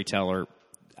your storyteller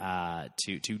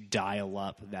to dial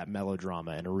up that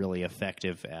melodrama in a really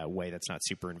effective way that's not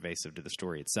super invasive to the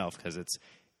story itself, because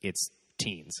it's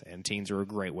teens, and teens are a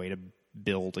great way to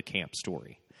build a camp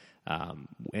story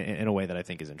in a way that I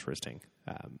think is interesting.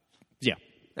 Yeah.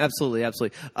 Absolutely,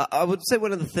 absolutely. I would say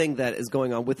one of the things that is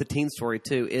going on with the teen story,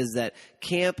 too, is that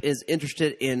camp is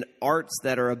interested in arts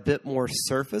that are a bit more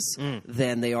surface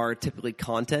than they are typically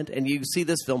content. And you see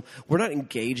this film, we're not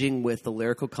engaging with the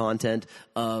lyrical content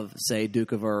of, say,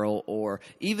 Duke of Earl, or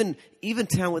even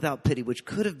Town Without Pity, which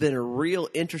could have been a real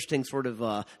interesting sort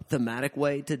of thematic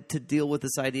way to deal with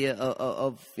this idea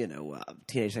of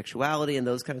teenage sexuality and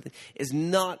those kind of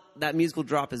things. That musical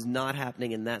drop is not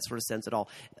happening in that sort of sense at all.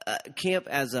 Camp,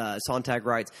 as Sontag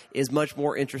writes, is much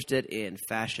more interested in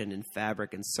fashion and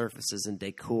fabric and surfaces and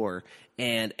decor.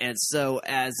 And so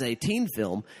as a teen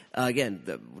film, again,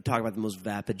 we're talking about the most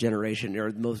vapid generation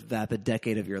or the most vapid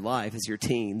decade of your life is your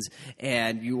teens.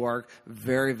 And you are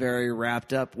very, very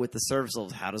wrapped up with the surface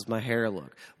levels. How does my hair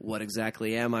look? What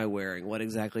exactly am I wearing? What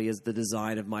exactly is the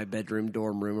design of my bedroom,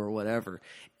 dorm room, or whatever?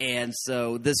 And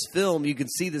so this film, you can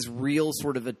see this real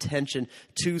sort of attention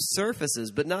to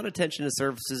surfaces, but not attention to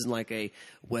surfaces in like a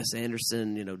Wes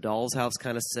Anderson, Doll's House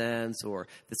kind of sense, or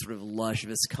this sort of lush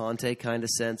Visconti kind of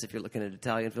sense if you're looking at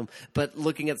Italian film, but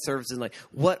looking at surfaces like,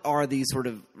 what are these sort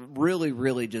of really,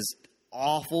 really just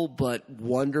awful but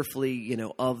wonderfully,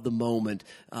 of the moment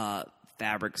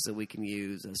fabrics that we can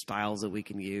use, styles that we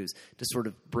can use to sort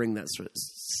of bring that sort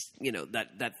of,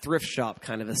 that thrift shop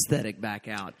kind of aesthetic back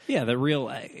out. Yeah, the real.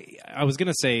 I was going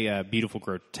to say beautiful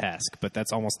grotesque, but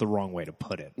that's almost the wrong way to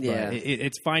put it. Yeah, but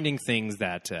it's finding things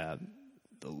that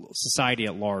society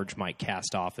at large might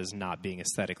cast off as not being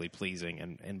aesthetically pleasing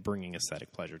and bringing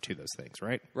aesthetic pleasure to those things,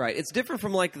 right? Right. It's different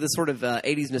from like the sort of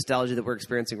 80s nostalgia that we're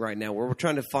experiencing right now, where we're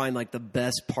trying to find like the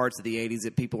best parts of the 80s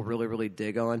that people really, really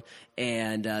dig on.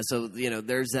 And so,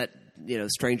 there's that,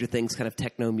 Stranger Things kind of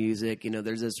techno music.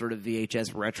 There's this sort of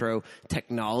VHS retro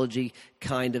technology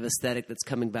kind of aesthetic that's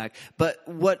coming back. But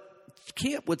what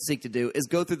camp would seek to do is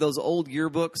go through those old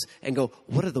yearbooks and go,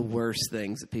 what are the worst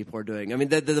things that people are doing? I mean,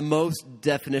 they're the most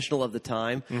definitional of the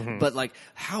time, but like,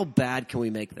 how bad can we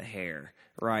make the hair,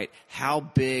 right? How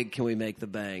big can we make the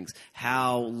bangs?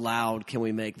 How loud can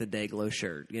we make the Dayglow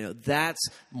shirt? That's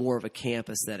more of a camp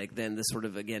aesthetic than the sort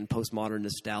of, again, postmodern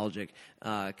nostalgic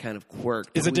kind of quirk.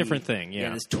 It's a different thing,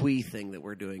 yeah. This twee thing that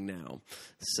we're doing now.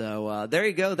 So there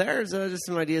you go. There's just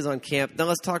some ideas on camp. Now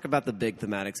let's talk about the big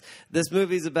thematics. This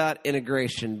movie's about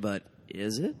integration, but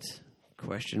is it?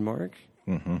 Question mark.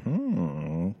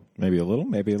 Maybe a little,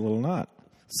 maybe a little not.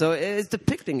 So it's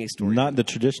depicting a story. Not in the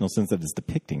traditional sense that it's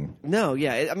depicting. No,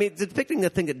 yeah. I mean, it's depicting the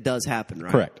thing that does happen, right?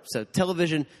 Correct. So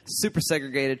television, super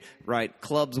segregated, right?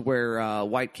 Clubs where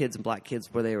white kids and black kids,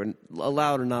 where they were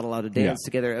allowed or not allowed to dance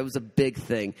together. It was a big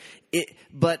thing.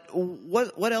 But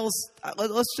what else?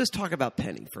 Let's just talk about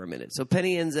Penny for a minute. So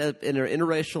Penny ends up in an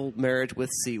interracial marriage with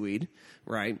Seaweed,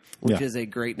 right? Which is a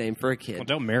great name for a kid. Well,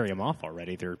 don't marry them off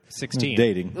already. They're 16.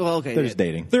 Dating. Well, okay. They're just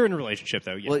dating. They're in a relationship,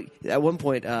 though, yeah. Well, at one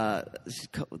point,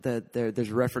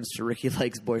 there's reference to Ricky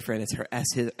Lake's boyfriend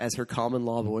as her common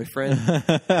law boyfriend. Oh,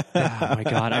 my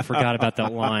God. I forgot about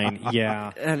that line.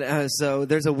 Yeah. And so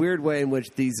there's a weird way in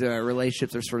which these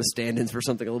relationships are sort of stand-ins for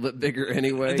something a little bit bigger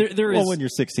anyway. Well, when you're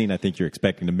 16, I think you're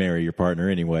expecting to marry your partner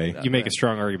anyway. You make a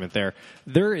strong argument there.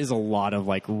 There is a lot of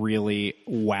like really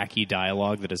wacky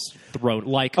dialogue that is thrown,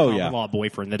 like common law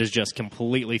boyfriend, that is just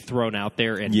completely thrown out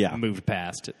there and moved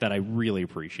past, that I really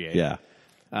appreciate. Yeah.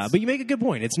 But you make a good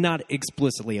point. It's not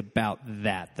explicitly about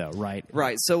that, though, right?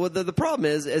 Right. So the problem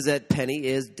is that Penny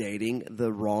is dating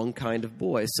the wrong kind of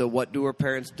boy. So what do her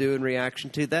parents do in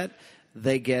reaction to that?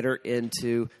 They get her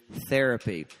into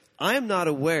therapy. I am not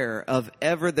aware of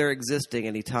ever there existing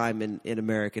any time in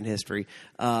American history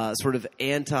sort of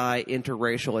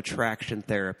anti-interracial attraction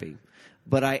therapy.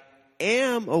 But I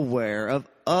am aware of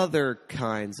other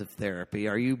kinds of therapy.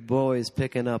 Are you boys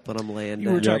picking up what I'm laying down?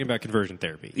 You were talking about conversion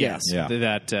therapy. Yes. Yeah.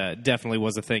 That definitely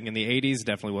was a thing in the 80s,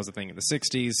 definitely was a thing in the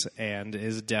 60s, and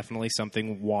is definitely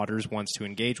something Waters wants to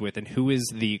engage with. And who is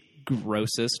the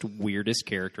grossest, weirdest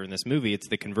character in this movie. It's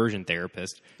the conversion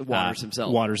therapist. Waters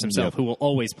himself. Waters himself, who will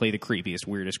always play the creepiest,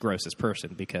 weirdest, grossest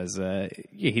person because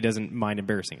he doesn't mind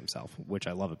embarrassing himself, which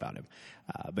I love about him.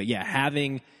 But yeah,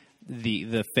 having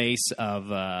the face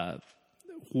of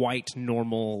white,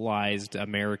 normalized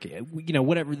America,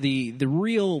 whatever the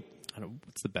real, I don't know,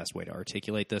 what's the best way to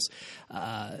articulate this?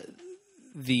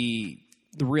 The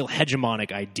real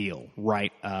hegemonic ideal,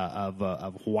 right,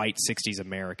 of white 60s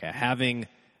America, having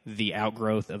the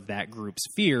outgrowth of that group's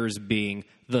fears being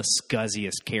the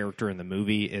scuzziest character in the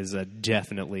movie is a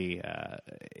definitely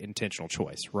intentional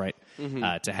choice, right?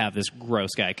 To have this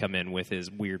gross guy come in with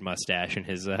his weird mustache and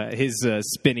his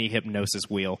spinny hypnosis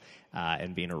wheel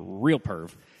and being a real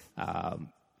perv.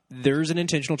 There's an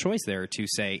intentional choice there to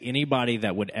say anybody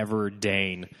that would ever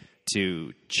deign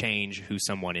to change who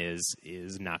someone is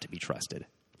not to be trusted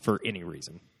for any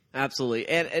reason. Absolutely.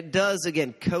 And it does,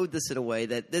 again, code this in a way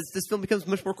that this film becomes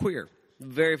much more queer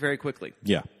very, very quickly.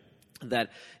 Yeah.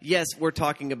 That, yes, we're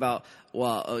talking about,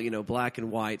 black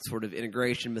and white sort of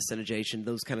integration, miscegenation,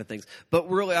 those kind of things. But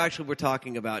really, actually, we're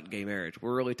talking about gay marriage.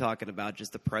 We're really talking about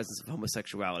just the presence of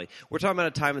homosexuality. We're talking about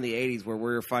a time in the 80s where we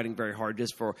were fighting very hard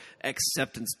just for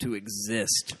acceptance to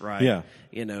exist, right? Yeah.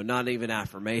 Not even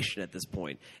affirmation at this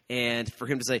point. And for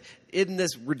him to say, isn't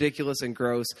this ridiculous and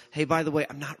gross? Hey, by the way,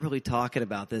 I'm not really talking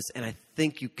about this, and I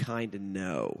think you kind of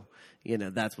know.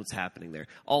 That's what's happening there.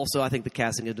 Also, I think the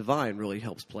casting of Divine really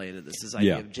helps play into this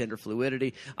idea of gender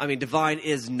fluidity. I mean, Divine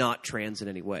is not trans in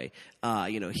any way.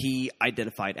 He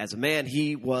identified as a man.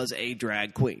 He was a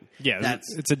drag queen. Yeah,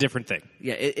 it's a different thing.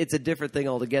 Yeah, it's a different thing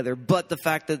altogether. But the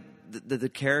fact that the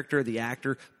character, the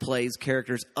actor, plays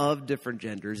characters of different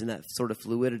genders and that sort of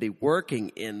fluidity working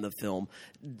in the film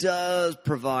does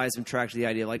provide some traction to the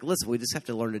idea of, like, listen, we just have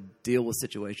to learn to deal with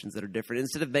situations that are different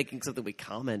instead of making something we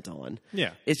comment on.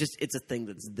 Yeah. It's a thing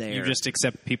that's there. You just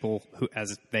accept people who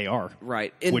as they are.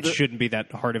 Right. Which shouldn't be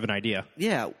that hard of an idea.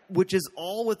 Yeah, which is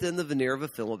all within the veneer of a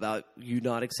film about you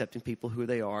not accepting people who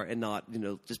they are and not,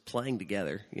 just playing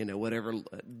together, whatever,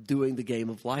 doing the game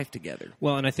of life together.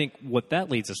 Well, and I think what that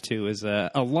leads us to is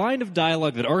a line of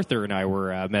dialogue that Arthur and I were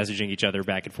messaging each other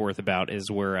back and forth about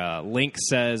is where Link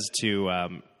says to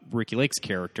Ricky Lake's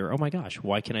character, oh my gosh,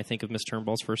 why can't I think of Miss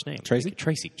Turnbull's first name? Tracy?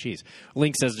 Tracy, jeez.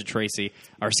 Link says to Tracy,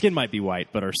 our skin might be white,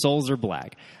 but our souls are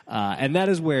black. And that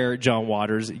is where John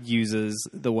Waters uses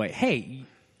the way, hey,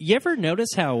 you ever notice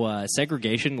how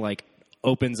segregation,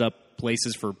 opens up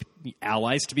places for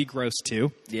allies to be gross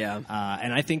too? Yeah.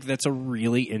 And I think that's a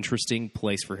really interesting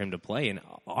place for him to play, and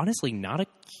honestly not a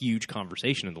huge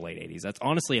conversation in the late 80s. That's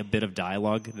honestly a bit of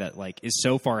dialogue that is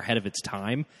so far ahead of its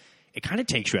time, it kind of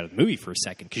takes you out of the movie for a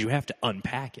second because you have to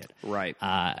unpack it. Right.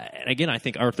 And again, I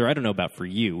think, Arthur, I don't know about for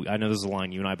you. I know this is a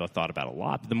line you and I both thought about a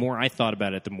lot, but the more I thought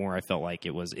about it, the more I felt like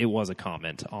it was a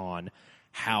comment on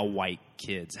how white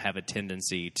kids have a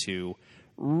tendency to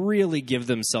really give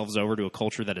themselves over to a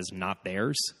culture that is not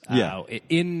theirs. Yeah.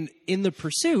 In the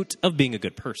pursuit of being a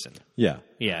good person. Yeah.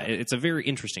 Yeah, it's a very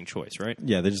interesting choice, right?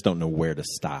 Yeah, they just don't know where to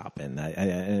stop. And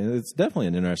it's definitely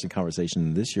an interesting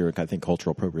conversation this year. I think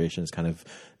cultural appropriation has kind of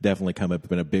definitely come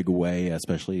up in a big way,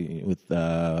 especially with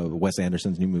Wes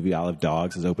Anderson's new movie, Isle of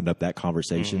Dogs, has opened up that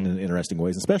conversation in interesting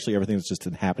ways, especially everything that's just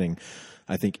happening,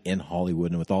 I think, in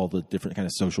Hollywood and with all the different kind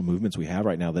of social movements we have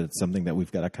right now, that it's something that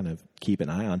we've got to kind of keep an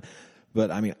eye on. But,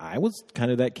 I mean, I was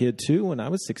kind of that kid, too, when I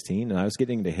was 16, and I was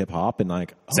getting into hip-hop, and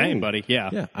Same, buddy, yeah.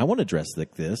 Yeah, I want to dress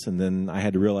like this, and then I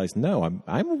had to realize, no,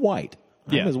 I'm white.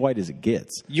 I'm as white as it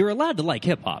gets. You're allowed to like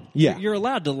hip-hop. Yeah. You're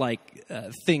allowed to like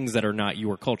things that are not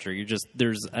your culture.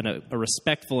 There's a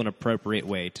respectful and appropriate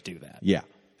way to do that. Yeah,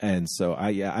 and so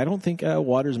I don't think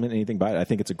Waters meant anything by it. I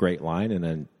think it's a great line and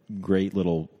a great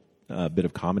little bit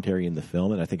of commentary in the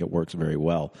film, and I think it works very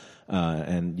well.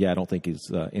 And I don't think it's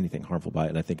anything harmful by it.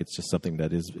 And I think it's just something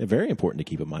that is very important to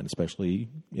keep in mind, especially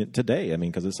today. I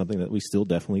mean, because it's something that we still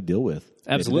definitely deal with.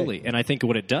 Absolutely. And I think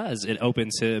what it does, it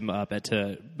opens him up back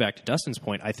to Dustin's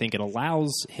point. I think it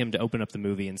allows him to open up the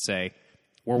movie and say,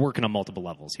 we're working on multiple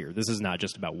levels here. This is not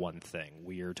just about one thing.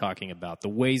 We are talking about the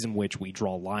ways in which we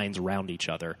draw lines around each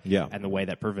other, and the way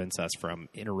that prevents us from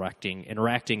interacting and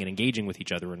engaging with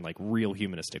each other in real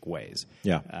humanistic ways.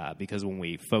 Yeah. Because when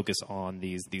we focus on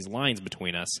these lines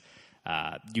between us,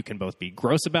 you can both be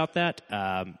gross about that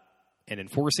and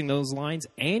enforcing those lines,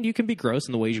 and you can be gross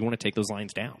in the ways you want to take those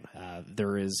lines down.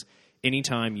 There is.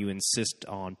 Anytime you insist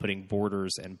on putting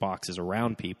borders and boxes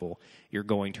around people, you're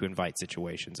going to invite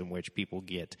situations in which people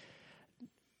get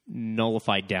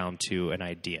nullified down to an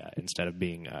idea instead of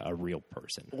being a real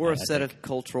person. Or a I set think. of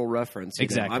cultural reference. you know?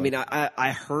 Exactly. I mean,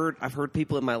 I've heard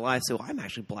people in my life say, I'm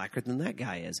actually blacker than that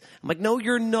guy is. I'm like, no,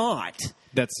 you're not.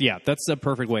 That's a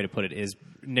perfect way to put it, is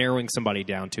narrowing somebody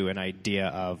down to an idea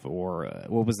of, or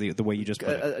what was the way you just put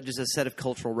it? Just a set of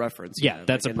cultural reference. you Yeah, know,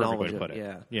 that's like a perfect way knowledge to of- put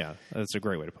it. Yeah, that's a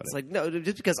great way to put It's it. like, no,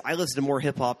 just because I listen to more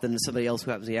hip-hop than somebody else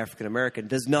who happens to be African-American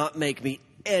does not make me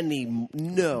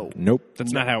no. Nope.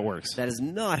 That's not how it works. That is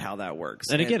not how that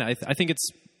works. And again, I think it's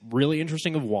really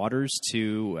interesting of Waters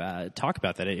to talk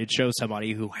about that. It shows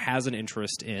somebody who has an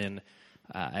interest in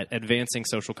advancing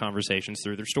social conversations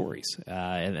through their stories,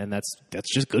 and that's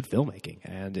just good filmmaking.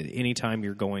 And anytime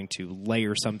you're going to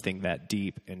layer something that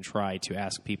deep and try to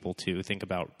ask people to think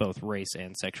about both race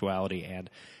and sexuality, and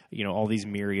all these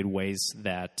myriad ways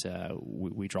that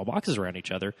we draw boxes around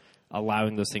each other,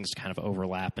 allowing those things to kind of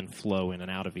overlap and flow in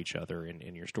and out of each other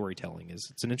in your storytelling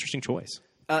it's an interesting choice.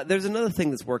 There's another thing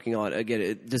that's working on,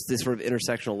 again, just this sort of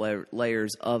intersectional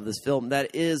layers of this film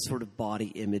that is sort of body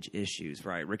image issues,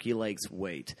 right? Ricky Lake's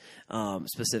weight,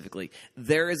 specifically.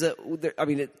 There's a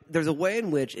way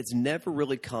in which it's never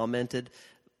really commented.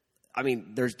 I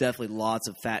mean, there's definitely lots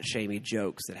of fat-shamey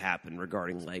jokes that happen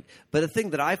regarding Lake. But the thing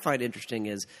that I find interesting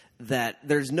is that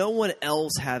there's no one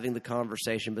else having the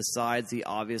conversation besides the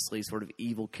obviously sort of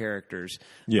evil characters.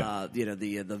 Yeah.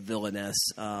 The villainess,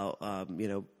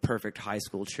 perfect high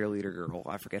school cheerleader girl.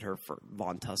 I forget her,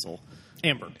 Von Tussle.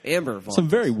 Amber. Von Some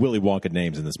very Willy Wonka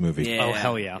names in this movie. Yeah, Oh,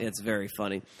 hell yeah. It's very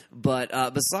funny.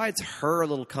 But besides her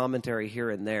little commentary here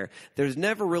and there, there's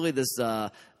never really this... a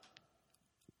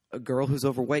girl who's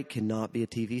overweight cannot be a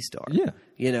TV star.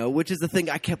 Yeah. Which is the thing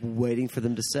I kept waiting for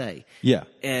them to say. Yeah.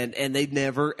 And they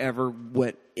never, ever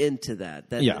went into that.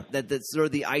 That's sort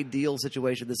of the ideal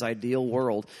situation, this ideal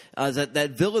world,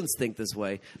 that villains think this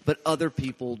way, but other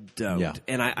people don't. Yeah.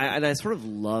 And I sort of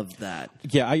love that.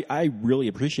 Yeah, I really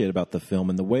appreciate about the film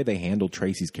and the way they handled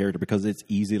Tracy's character, because it's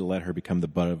easy to let her become the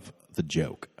butt of the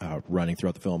joke running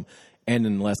throughout the film. And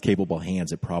in less capable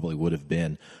hands, it probably would have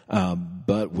been.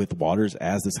 But with Waters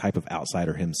as this type of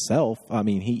outsider himself, I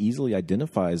mean, he easily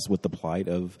identifies with the plight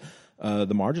of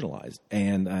the marginalized.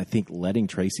 And I think letting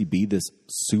Tracy be this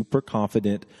super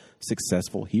confident,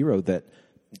 successful hero that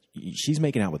she's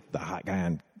making out with the hot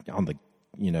guy on the,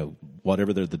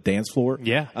 whatever, the dance floor.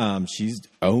 Yeah. She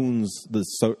owns the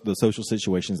social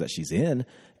situations that she's in.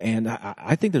 And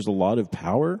I think there's a lot of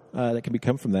power that can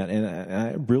come from that. And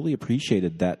I really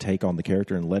appreciated that take on the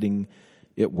character and letting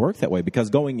it work that way. Because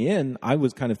going in, I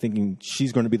was kind of thinking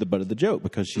she's going to be the butt of the joke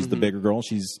because she's the bigger girl.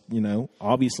 She's,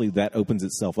 obviously that opens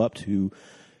itself up to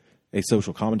a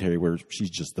social commentary where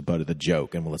she's just the butt of the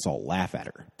joke and let's all laugh at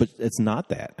her. But it's not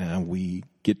that. We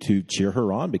get to cheer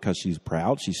her on because she's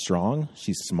proud, she's strong,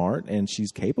 she's smart, and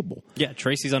she's capable. Yeah,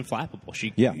 Tracy's unflappable.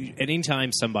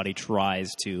 Anytime somebody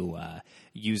tries to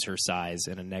use her size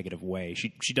in a negative way,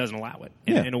 she doesn't allow it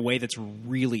in a way that's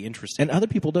really interesting. And other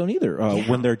people don't either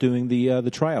when they're doing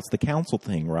the tryouts, the council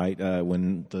thing, right?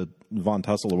 When the Von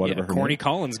Tussle or whatever her Corny name.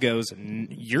 Collins goes,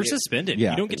 you're suspended.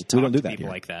 Yeah, You don't get to we talk don't do to that people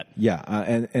here. like that. Yeah,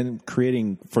 and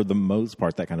creating for the most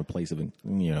part that kind of place of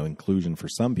inclusion for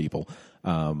some people,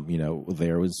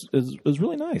 there was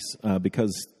really nice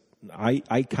because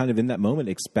I kind of in that moment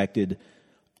expected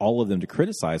all of them to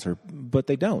criticize her, but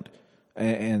they don't.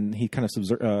 And he kind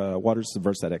of Waters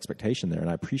subverts that expectation there, and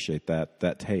I appreciate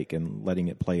that take and letting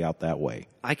it play out that way.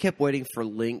 I kept waiting for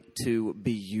Link to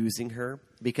be using her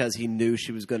because he knew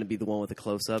she was going to be the one with the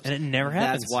close-ups. And it never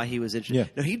happens. That's why he was interested. Yeah.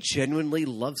 No, he genuinely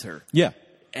loves her. Yeah,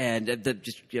 And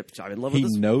I'm in love he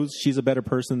with this. knows she's a better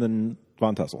person than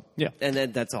Von Tussle. Yeah. And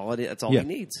then that's all he Yeah.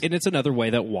 needs. And it's another way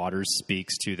that Waters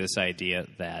speaks to this idea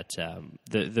that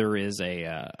there is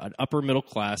an upper middle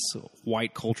class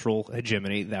white cultural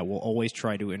hegemony that will always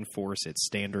try to enforce its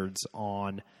standards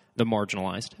on the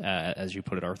marginalized, as you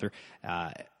put it, Arthur.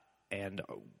 And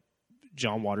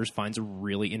John Waters finds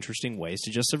really interesting ways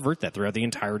to just subvert that throughout the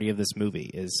entirety of this movie,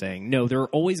 is saying, no, there are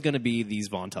always going to be these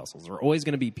Von Tussles. There are always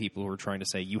going to be people who are trying to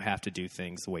say, you have to do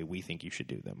things the way we think you should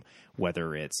do them,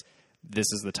 whether it's this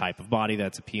is the type of body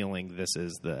that's appealing, this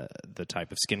is the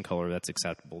type of skin color that's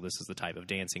acceptable, this is the type of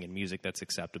dancing and music that's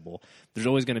acceptable. There's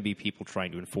always going to be people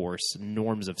trying to enforce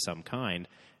norms of some kind,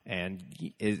 and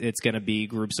it's going to be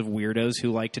groups of weirdos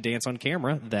who like to dance on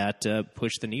camera that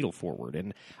push the needle forward.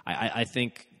 And I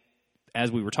think as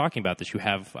we were talking about this,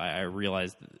 I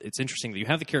realized it's interesting that you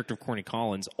have the character of Corny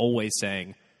Collins always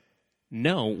saying,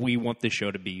 no, we want this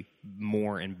show to be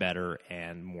more and better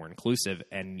and more inclusive.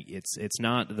 And it's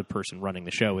not the person running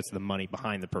the show; it's the money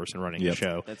behind the person running the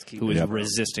show who is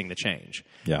resisting the change.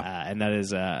 Yeah. And that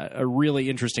is a really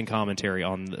interesting commentary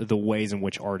on the ways in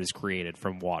which art is created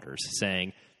from Waters,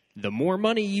 saying the more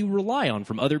money you rely on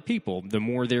from other people, the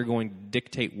more they're going to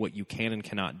dictate what you can and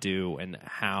cannot do, and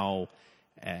how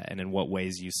and in what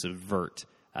ways you subvert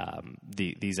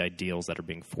these ideals that are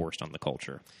being forced on the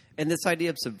culture. And this idea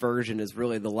of subversion is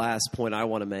really the last point I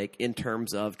want to make in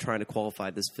terms of trying to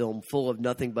qualify this film full of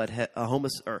nothing but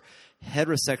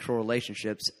heterosexual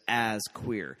relationships as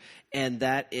queer. And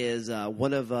that is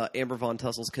one of Amber Von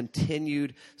Tussel's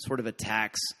continued sort of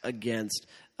attacks against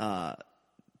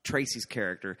Tracy's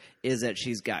character, is that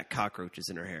she's got cockroaches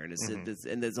in her hair, and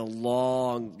and there's a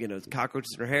long,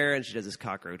 cockroaches in her hair, and she does this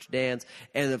cockroach dance,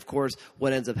 and of course,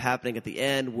 what ends up happening at the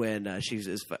end when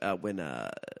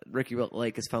Ricky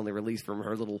Lake is finally released from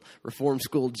her little reform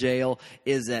school jail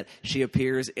is that she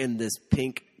appears in this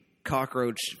pink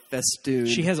cockroach festoon.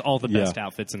 She has all the best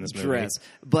outfits in this movie. Dress,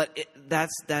 but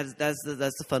that's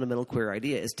the fundamental queer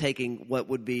idea, is taking what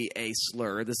would be a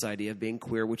slur, this idea of being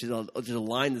queer, which is a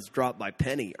line that's dropped by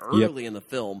Penny early in the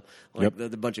film, like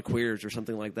the bunch of queers or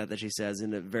something like that she says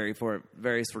in a very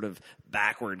sort of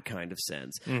backward kind of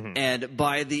sense. Mm-hmm. And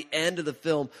by the end of the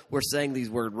film, we're saying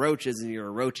these word roaches, and you're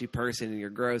a roachy person, and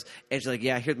you're gross. And she's like,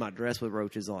 "Yeah, here's my dress with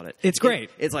roaches on it." It's great.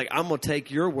 It's like, I'm going to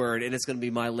take your word, and it's going to be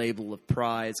my label of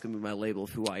pride. It's going to be my label of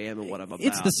who I am and what I'm about.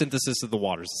 It's the synthesis of the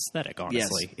Waters aesthetic,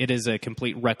 honestly. Yes. It is a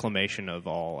complete reclamation of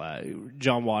all.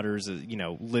 John Waters,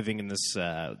 living in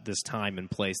this time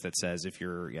and place that says if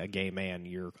you're a gay man,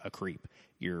 you're a creep.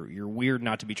 You're weird,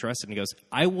 not to be trusted. And he goes,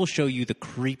 I will show you the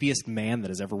creepiest man that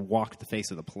has ever walked the face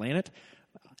of the planet.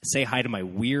 Say hi to my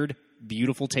weird,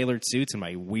 beautiful tailored suits and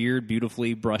my weird,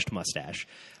 beautifully brushed mustache.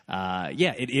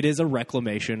 It is a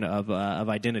reclamation of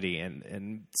identity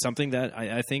and something that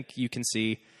I think you can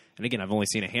see. And again, I've only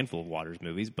seen a handful of Waters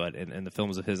movies, but in the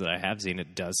films of his that I have seen,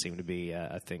 it does seem to be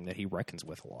a thing that he reckons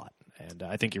with a lot. And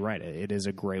I think you're right. It is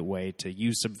a great way to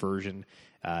use subversion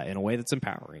in a way that's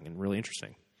empowering and really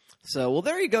interesting. So, well,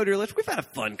 there you go, dear listeners. We've had a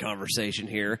fun conversation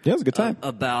here. Yeah, it was a good time.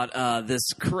 About this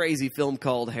crazy film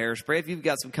called Hairspray. If you've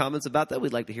got some comments about that,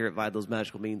 we'd like to hear it via those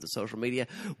magical means of social media.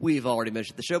 We've already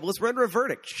mentioned the show, but let's render a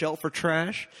verdict. Shelf or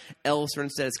trash? Else or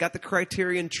instead? It's got the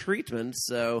Criterion treatment,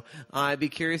 so I'd be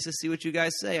curious to see what you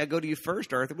guys say. I go to you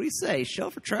first, Arthur. What do you say?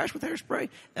 Shelf or trash with Hairspray?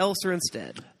 Else or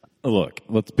instead? Look,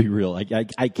 let's be real.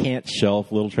 I can't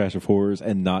shelf Little Trash of Horrors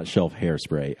and not shelf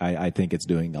Hairspray. I think it's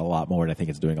doing a lot more, and I think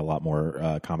it's doing a lot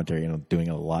more commentary and doing it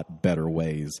in a lot better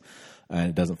ways. And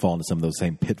it doesn't fall into some of those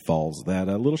same pitfalls that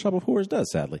Little Shop of Horrors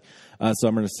does, sadly. So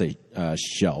I'm going to say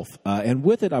shelf. And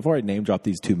with it, I've already name-dropped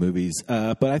these two movies,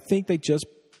 but I think they just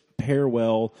pair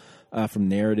well from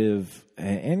narrative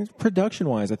and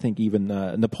production-wise. I think even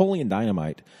Napoleon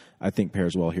Dynamite, I think,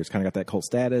 pairs well here. It's kind of got that cult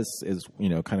status, is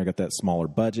kind of got that smaller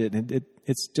budget, and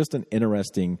it's just an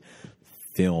interesting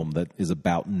film that is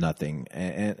about nothing.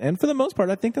 And for the most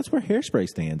part, I think that's where Hairspray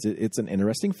stands. It's an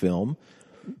interesting film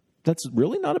that's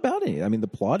really not about anything. I mean, the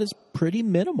plot is pretty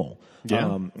minimal.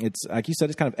 Yeah. It's like you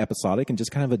said, it's kind of episodic and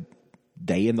just kind of a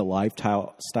day in the life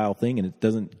style thing, and it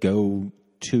doesn't go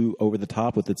too over the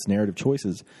top with its narrative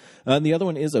choices. And the other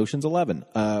one is Ocean's 11,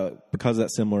 because of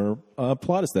that similar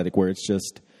plot aesthetic where it's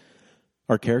just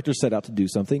our characters set out to do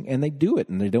something and they do it,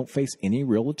 and they don't face any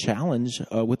real challenge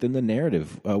within the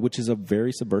narrative, which is a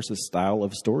very subversive style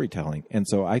of storytelling. And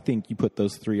so I think you put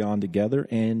those three on together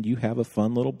and you have a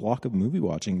fun little block of movie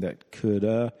watching that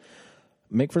could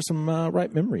make for some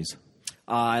right memories.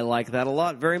 I like that a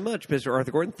lot, very much, Mr.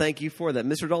 Arthur Gordon. Thank you for that.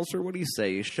 Mr. Dolster, what do you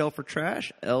say? Shelf or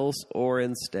trash, else or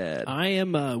instead? I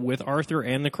am with Arthur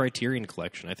and the Criterion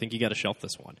Collection. I think you got to shelf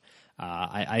this one.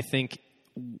 I think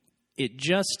it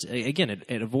just, again,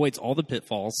 it avoids all the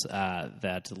pitfalls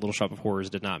that Little Shop of Horrors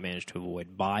did not manage to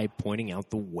avoid by pointing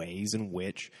out the ways in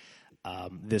which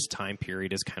this time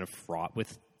period is kind of fraught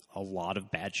with a lot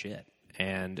of bad shit.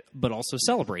 But also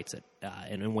celebrates it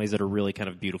in ways that are really kind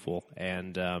of beautiful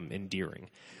and endearing.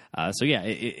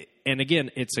 And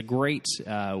again, it's a great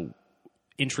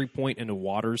entry point into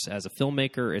Waters as a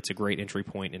filmmaker. It's a great entry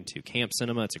point into camp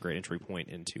cinema. It's a great entry point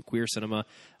into queer cinema.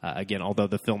 Again, although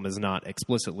the film is not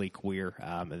explicitly queer,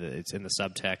 it's in the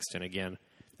subtext. And again,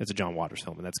 it's a John Waters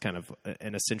film, and that's kind of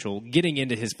an essential. Getting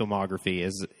into his filmography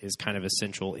is kind of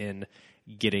essential in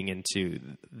getting into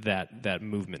that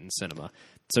movement in cinema.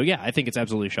 So yeah, I think it's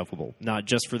absolutely shelfable, not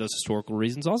just for those historical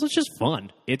reasons. Also, it's just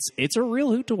fun. It's a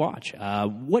real hoot to watch.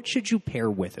 What should you pair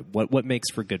with it? What makes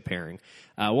for good pairing?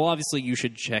 Well, obviously, you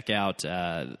should check out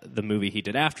the movie he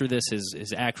did after this,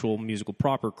 his actual musical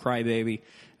proper, Cry Baby.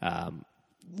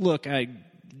 Look,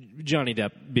 Johnny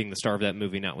Depp being the star of that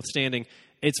movie notwithstanding,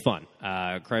 it's fun.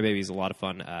 Crybaby is a lot of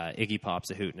fun. Iggy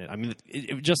Pop's a hoot in it. I mean,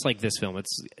 just like this film,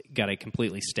 it's got a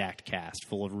completely stacked cast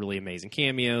full of really amazing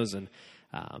cameos, and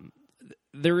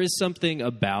there is something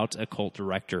about a cult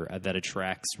director that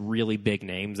attracts really big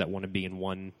names that want to be in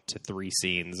 1 to 3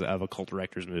 scenes of a cult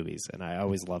director's movies, and I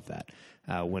always love that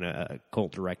when a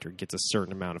cult director gets a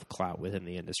certain amount of clout within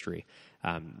the industry.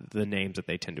 The names that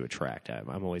they tend to attract,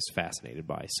 I'm always fascinated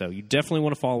by. So you definitely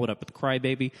want to follow it up with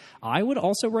Crybaby. I would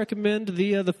also recommend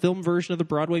the film version of the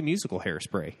Broadway musical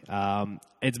Hairspray.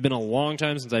 It's been a long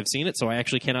time since I've seen it, so I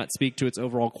actually cannot speak to its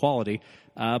overall quality.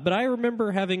 But I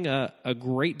remember having a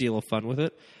great deal of fun with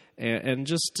it and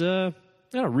just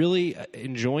really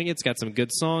enjoying it. It's got some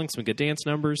good songs, some good dance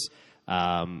numbers.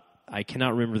 I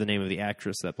cannot remember the name of the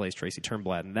actress that plays Tracy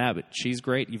Turnblad in that, but she's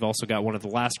great. You've also got one of the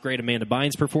last great Amanda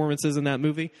Bynes performances in that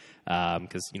movie,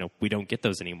 because we don't get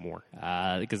those anymore.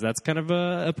 Because that's kind of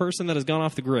a person that has gone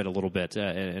off the grid a little bit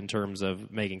in terms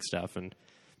of making stuff. And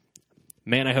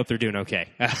man, I hope they're doing okay,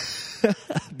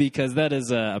 because that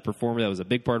is a performer that was a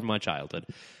big part of my childhood.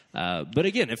 But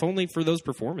again, if only for those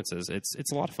performances,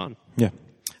 it's a lot of fun. Yeah.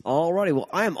 Alrighty, well,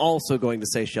 I am also going to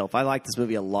say shelf. I like this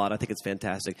movie a lot. I think it's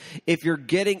fantastic. If you're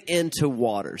getting into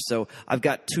Waters, so I've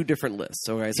got 2 different lists.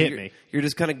 Okay, so Hit me. You're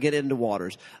just kind of get into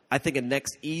Waters. I think a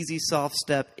next easy soft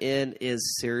step in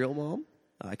is Serial Mom.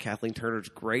 Kathleen Turner's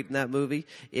great in that movie.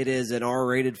 It is an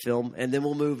R-rated film, and then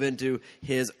we'll move into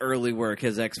his early work,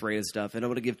 his X-rated stuff. And I'm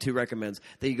going to give 2 recommends.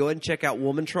 That you go ahead and check out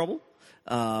Woman Trouble,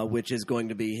 which is going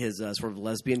to be his sort of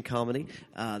lesbian comedy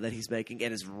that he's making,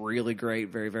 and it's really great,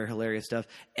 very, very hilarious stuff.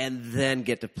 And then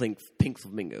get to Pink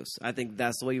Flamingos. I think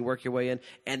that's the way you work your way in.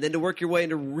 And then to work your way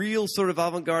into real sort of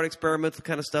avant-garde experimental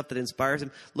kind of stuff that inspires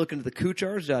him, look into the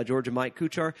Kuchars, George and Mike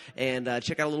Kuchar, and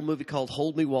check out a little movie called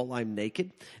Hold Me While I'm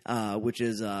Naked, which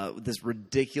is this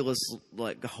ridiculous,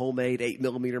 like, homemade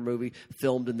 8mm movie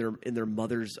filmed in their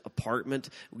mother's apartment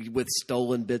with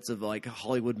stolen bits of like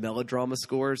Hollywood melodrama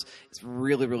scores. It's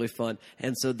really, really fun.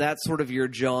 And so that's sort of your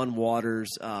John Waters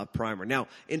primer. Now,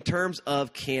 in terms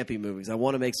of campy movies, I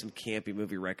want to make some campy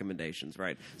movie recommendations,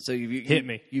 right? So Hit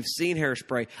me. You've seen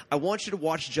Hairspray. I want you to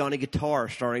watch Johnny Guitar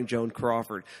starring Joan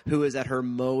Crawford, who is at her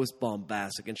most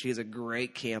bombastic, and she is a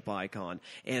great camp icon.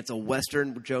 And it's a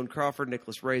Western with Joan Crawford.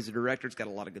 Nicholas Ray's the director. It's got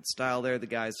a lot of good style there. The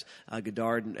guys,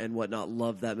 Godard and whatnot,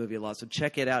 love that movie a lot. So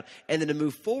check it out. And then to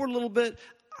move forward a little bit,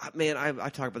 man, I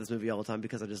talk about this movie all the time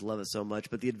because I just love it so much.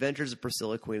 But The Adventures of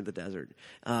Priscilla, Queen of the Desert.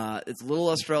 It's a little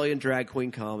Australian drag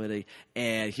queen comedy.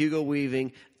 And Hugo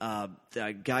Weaving,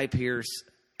 Guy Pearce.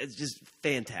 It's just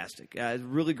fantastic.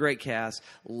 Really great cast,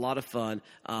 a lot of fun.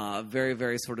 Very,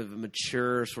 very sort of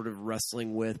mature, sort of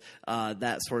wrestling with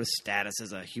that sort of status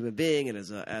as a human being and as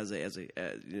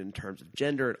in terms of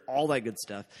gender and all that good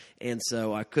stuff. And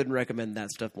so I couldn't recommend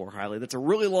that stuff more highly. That's a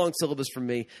really long syllabus for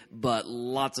me, but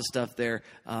lots of stuff there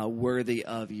worthy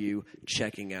of you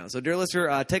checking out. So, dear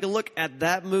listener, take a look at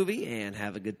that movie and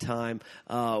have a good time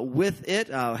with it.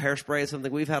 Hairspray is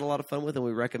something we've had a lot of fun with, and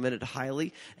we recommend it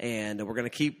highly. And we're going to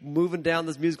keep moving down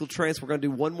this musical train, so we're going to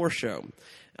do one more show.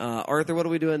 Arthur, what are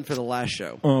we doing for the last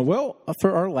show?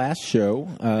 For our last show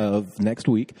of next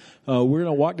week, we're going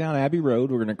to walk down Abbey Road.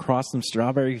 We're going to cross some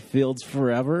strawberry fields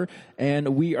forever, and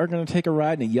we are going to take a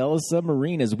ride in a yellow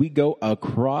submarine as we go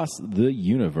across the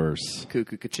universe.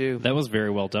 Cuckoo, cuckoo. That was very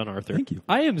well done, Arthur. Thank you.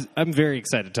 I'm very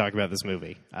excited to talk about this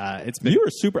movie. It's been. You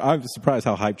were super. I'm surprised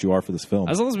how hyped you are for this film.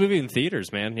 I saw this movie in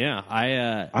theaters, man. Yeah,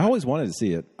 I always wanted to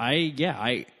see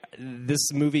it.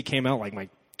 This movie came out like my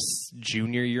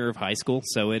junior year of high school,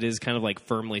 so it is kind of like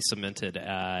firmly cemented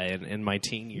in my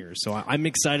teen years. So I'm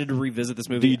excited to revisit this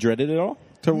movie. Do you dread it at all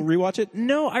to rewatch it?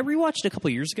 No, I rewatched it a couple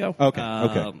of years ago.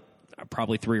 Okay.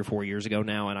 Probably 3 or 4 years ago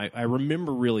now, and I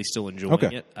remember really still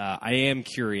enjoying it. I am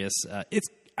curious.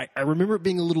 I remember it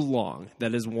being a little long.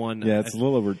 That is one. Yeah, it's a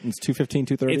little over. It's 2:15,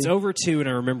 2:30. It's over 2, and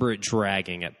I remember it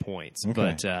dragging at points. Okay.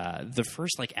 But the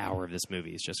first hour of this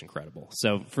movie is just incredible.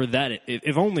 So for that,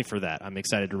 if only for that, I'm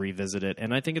excited to revisit it.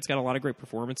 And I think it's got a lot of great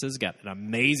performances. Got an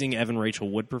amazing Evan Rachel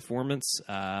Wood performance,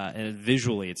 and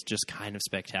visually, it's just kind of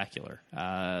spectacular.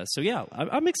 So yeah,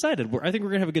 I'm excited. I think we're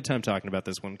gonna have a good time talking about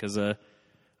this one because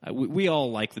we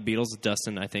all like the Beatles.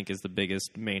 Dustin, I think, is the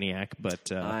biggest maniac,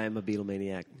 but I'm a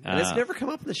Beatlemaniac. And it's never come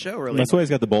up in the show, really. That's why he's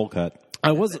got the bowl cut.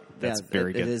 That's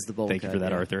very it good. is the bowl Thank you cut, for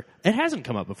that, yeah. Arthur. It hasn't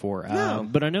come up before, No.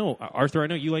 but I know Arthur. I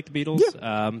know you like the Beatles,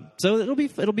 so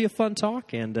it'll be a fun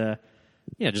talk, and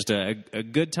just a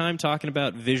good time talking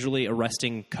about visually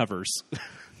arresting covers.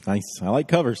 Nice. I like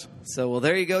covers. So, well,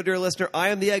 there you go, dear listener. I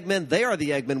am the Eggman. They are the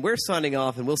Eggman. We're signing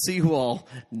off, and we'll see you all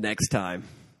next time.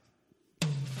 Hey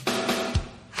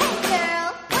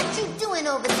girl, what you doing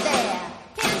over there?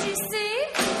 Can't you see?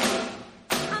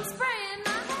 I'm spraying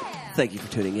my hair. Thank you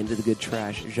for tuning in to the Good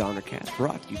Trash Genre Cast,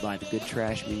 brought to you by the Good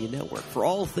Trash Media Network. For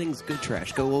all things Good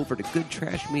Trash, go over to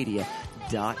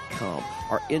goodtrashmedia.com.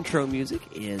 Our intro music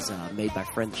is made by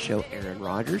friend of the show, Aaron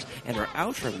Rodgers, and our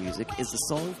outro music is the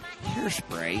song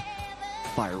Hairspray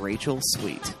by Rachel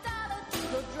Sweet.